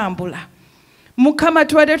okutambula. Mukama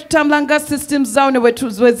tubadde tutambula nga systems zawo ne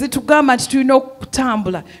bwe zitugamba nti tulina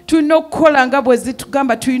okutambula. Tulina okukola nga bwe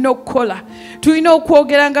zitugamba tulina okukola. Tulina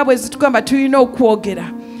okwogera nga bwe zitugamba tulina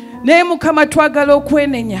okwogera. Naye Mukama twagala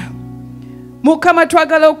okwenenya. Mukama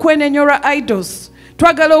twagala okwenenya olwa idols.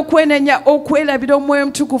 Twagala okwenenya okwerabira Omwoyo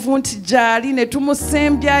Mutukuvu nti gy'ali ne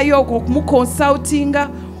tumusembyayo okumukonsultinga,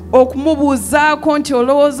 okumubuuzaako nti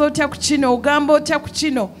olowooza otya ku kino, ogamba otya ku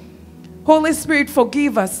kino. Holy Spirit,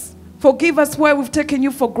 forgive us. Forgive us where we've taken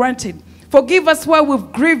you for granted. Forgive us where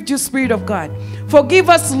we've grieved you, Spirit of God. Forgive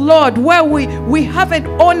us, Lord, where we haven't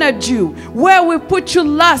honored you, where we put you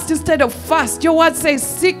last instead of first. Your word says,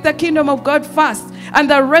 seek the kingdom of God first, and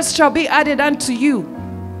the rest shall be added unto you.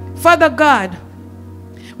 Father God,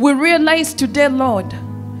 we realize today, Lord,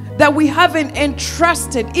 that we haven't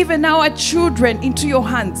entrusted even our children into your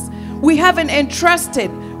hands. We haven't entrusted.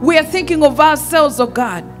 We are thinking of ourselves, oh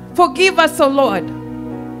God. Forgive us, oh Lord.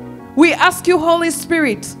 We ask you, Holy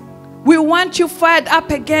Spirit, we want you fired up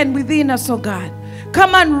again within us, oh God.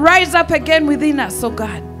 Come and rise up again within us, oh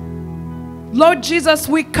God. Lord Jesus,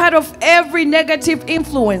 we cut off every negative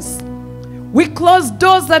influence. We close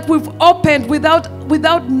doors that we've opened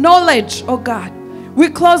without knowledge, oh God. We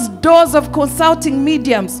close doors of consulting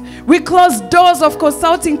mediums. We close doors of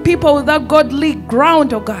consulting people without godly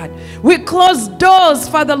ground, oh God. We close doors,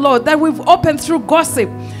 Father Lord, that we've opened through gossip,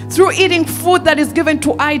 through eating food that is given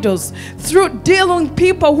to idols, through dealing with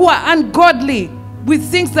people who are ungodly with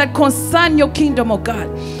things that concern your kingdom, oh God.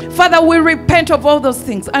 Father, we repent of all those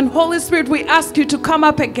things. And Holy Spirit, we ask you to come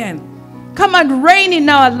up again. Come and reign in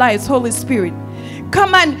our lives, Holy Spirit.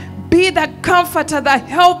 Come and be the comforter, the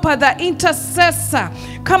helper, the intercessor.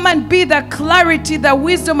 Come and be the clarity, the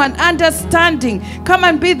wisdom and understanding. Come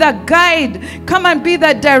and be the guide. Come and be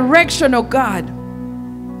the direction, oh God.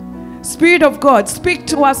 Spirit of God, speak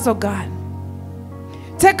to us, oh God.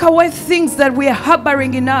 Take away things that we are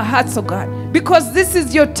harboring in our hearts, oh God. Because this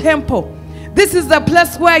is your temple. This is the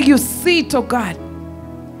place where you sit, oh God.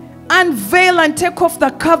 Unveil and take off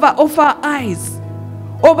the cover of our eyes.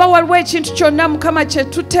 Oba waliwo ekintu kyonna Mukama kye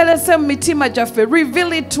tuterese mu mitima gyaffe,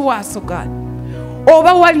 reveal it to us, oh God.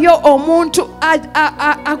 Oba waliyo omuntu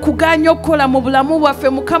akuganya okukola mu bulamu bwaffe,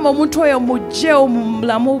 Mukama omuntu oyo mugyewo mu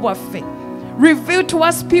bulamu bwaffe. Reveal to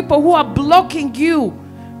us people who are blocking you,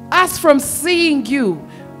 us from seeing you.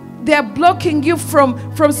 They are blocking you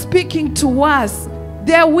from speaking to us.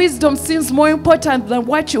 Their wisdom seems more important than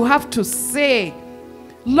what you have to say.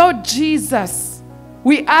 Lord Jesus,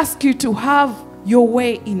 we ask you to have your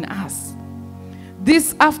way in us.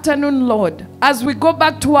 This afternoon, Lord, as we go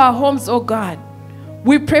back to our homes, oh God,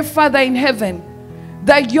 we pray, Father in heaven,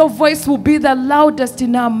 that your voice will be the loudest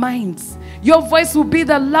in our minds. Your voice will be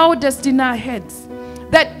the loudest in our heads.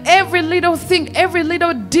 That every little thing, every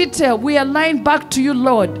little detail, we align back to you,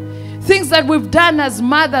 Lord. Things that we've done as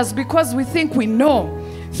mothers because we think we know.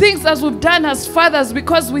 Things that we've done as fathers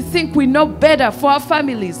because we think we know better for our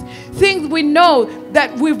families. Things we know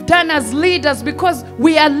that we've done as leaders because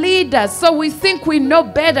we are leaders. So we think we know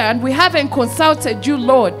better and we haven't consulted you,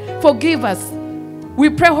 Lord. Forgive us. We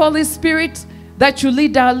pray, Holy Spirit, that you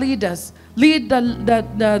lead our leaders. Lead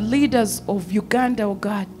the leaders of Uganda, oh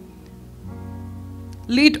God.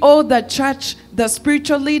 Lead all the church, the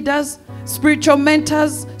spiritual leaders, spiritual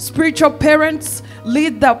mentors, spiritual parents.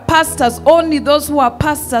 Lead the pastors, only those who are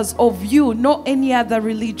pastors of you, not any other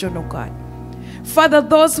religion, oh God. Father,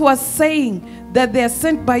 those who are saying that they are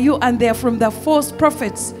sent by you and they are from the false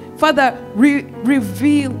prophets, Father,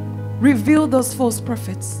 reveal those false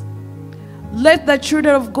prophets. Let the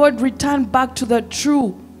children of God return back to the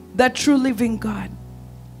true living God.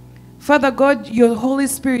 Father God, your Holy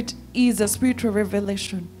Spirit is a spiritual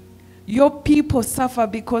revelation. Your people suffer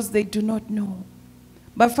because they do not know.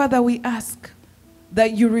 But Father, we ask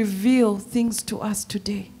that you reveal things to us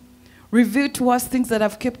today. Reveal to us things that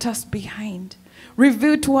have kept us behind.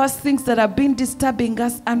 Reveal to us things that have been disturbing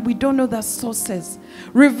us and we don't know the sources.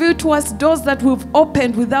 Reveal to us doors that we've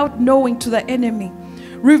opened without knowing to the enemy.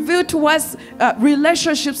 Reveal to us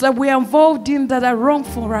relationships that we are involved in that are wrong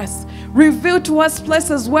for us. Reveal to us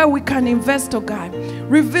places where we can invest, oh God.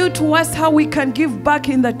 Reveal to us how we can give back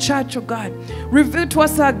in the church, oh God. Reveal to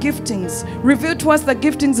us our giftings. Reveal to us the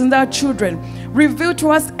giftings in our children. Reveal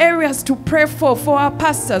to us areas to pray for our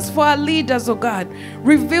pastors, for our leaders, oh God.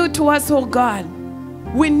 Reveal to us, oh God.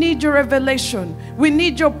 We need your revelation. We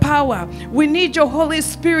need your power. We need your Holy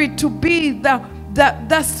Spirit to be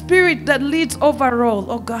the spirit that leads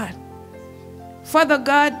overall, oh God. Father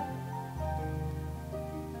God,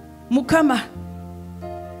 Mukama,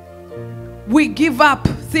 we give up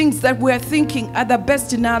things that we are thinking are the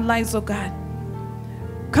best in our lives, oh God.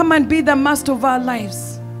 Come and be the master of our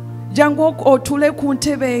lives. Jango otule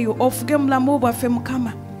kuntebe yo ofuge mulamu bwaffe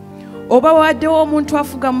Mukama. Oba waddewo omuntu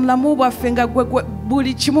afuga mulamu bwaffe nga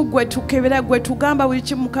buli kimu gwe tukebera gwe tugamba buli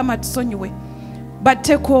kimu Mukama tusonyiwe. But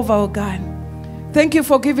take over, oh God. Thank you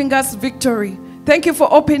for giving us victory. Thank you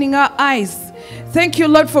for opening our eyes. Thank you,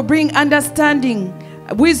 Lord, for bringing understanding,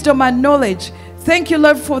 wisdom, and knowledge. Thank you,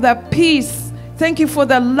 Lord, for the peace. Thank you for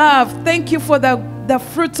the love. Thank you for the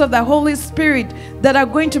fruits of the Holy Spirit that are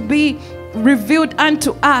going to be revealed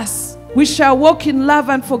unto us. We shall walk in love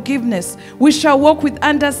and forgiveness. We shall walk with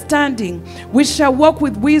understanding. We shall walk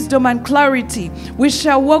with wisdom and clarity. We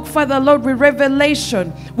shall walk, Father Lord, with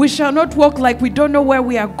revelation. We shall not walk like we don't know where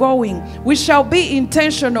we are going. We shall be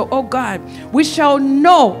intentional, oh God. We shall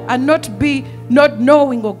know and not be not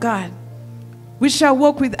knowing, oh God. We shall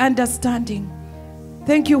walk with understanding.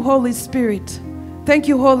 Thank you, Holy Spirit. Thank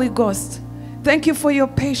you, Holy Ghost. Thank you for your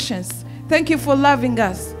patience. Thank you for loving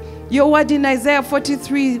us. Your word in Isaiah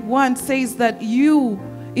 43:1 says that you,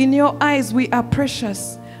 in your eyes, we are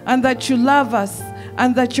precious, and that you love us,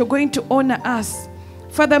 and that you're going to honor us.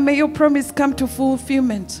 Father, may your promise come to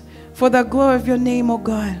fulfillment for the glory of your name, O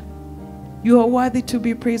God. You are worthy to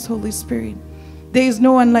be praised, Holy Spirit. There is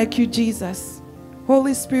no one like you, Jesus.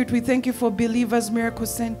 Holy Spirit, we thank you for Believers Miracle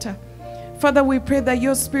Center. Father, we pray that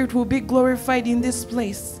your Spirit will be glorified in this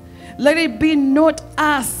place. Let it be not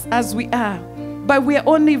us as we are, but we are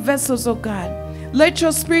only vessels, oh God. Let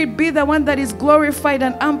your Spirit be the one that is glorified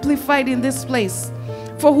and amplified in this place.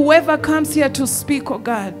 For whoever comes here to speak, oh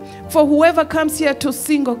God. For whoever comes here to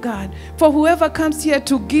sing, oh God. For whoever comes here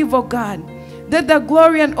to give, oh God. Let the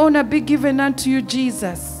glory and honor be given unto you,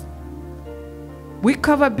 Jesus. We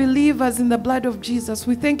cover believers in the blood of Jesus.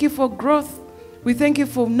 We thank you for growth. We thank you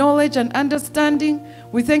for knowledge and understanding.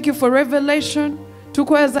 We thank you for revelation.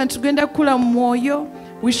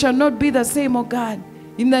 We shall not be the same, oh God.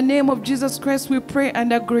 In the name of Jesus Christ, we pray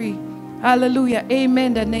and agree. Hallelujah.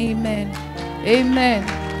 Amen and amen. Amen.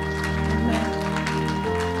 Amen.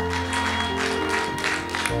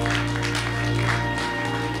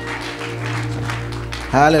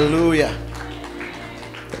 Hallelujah.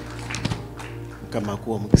 Kama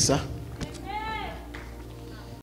kuwa mkisa.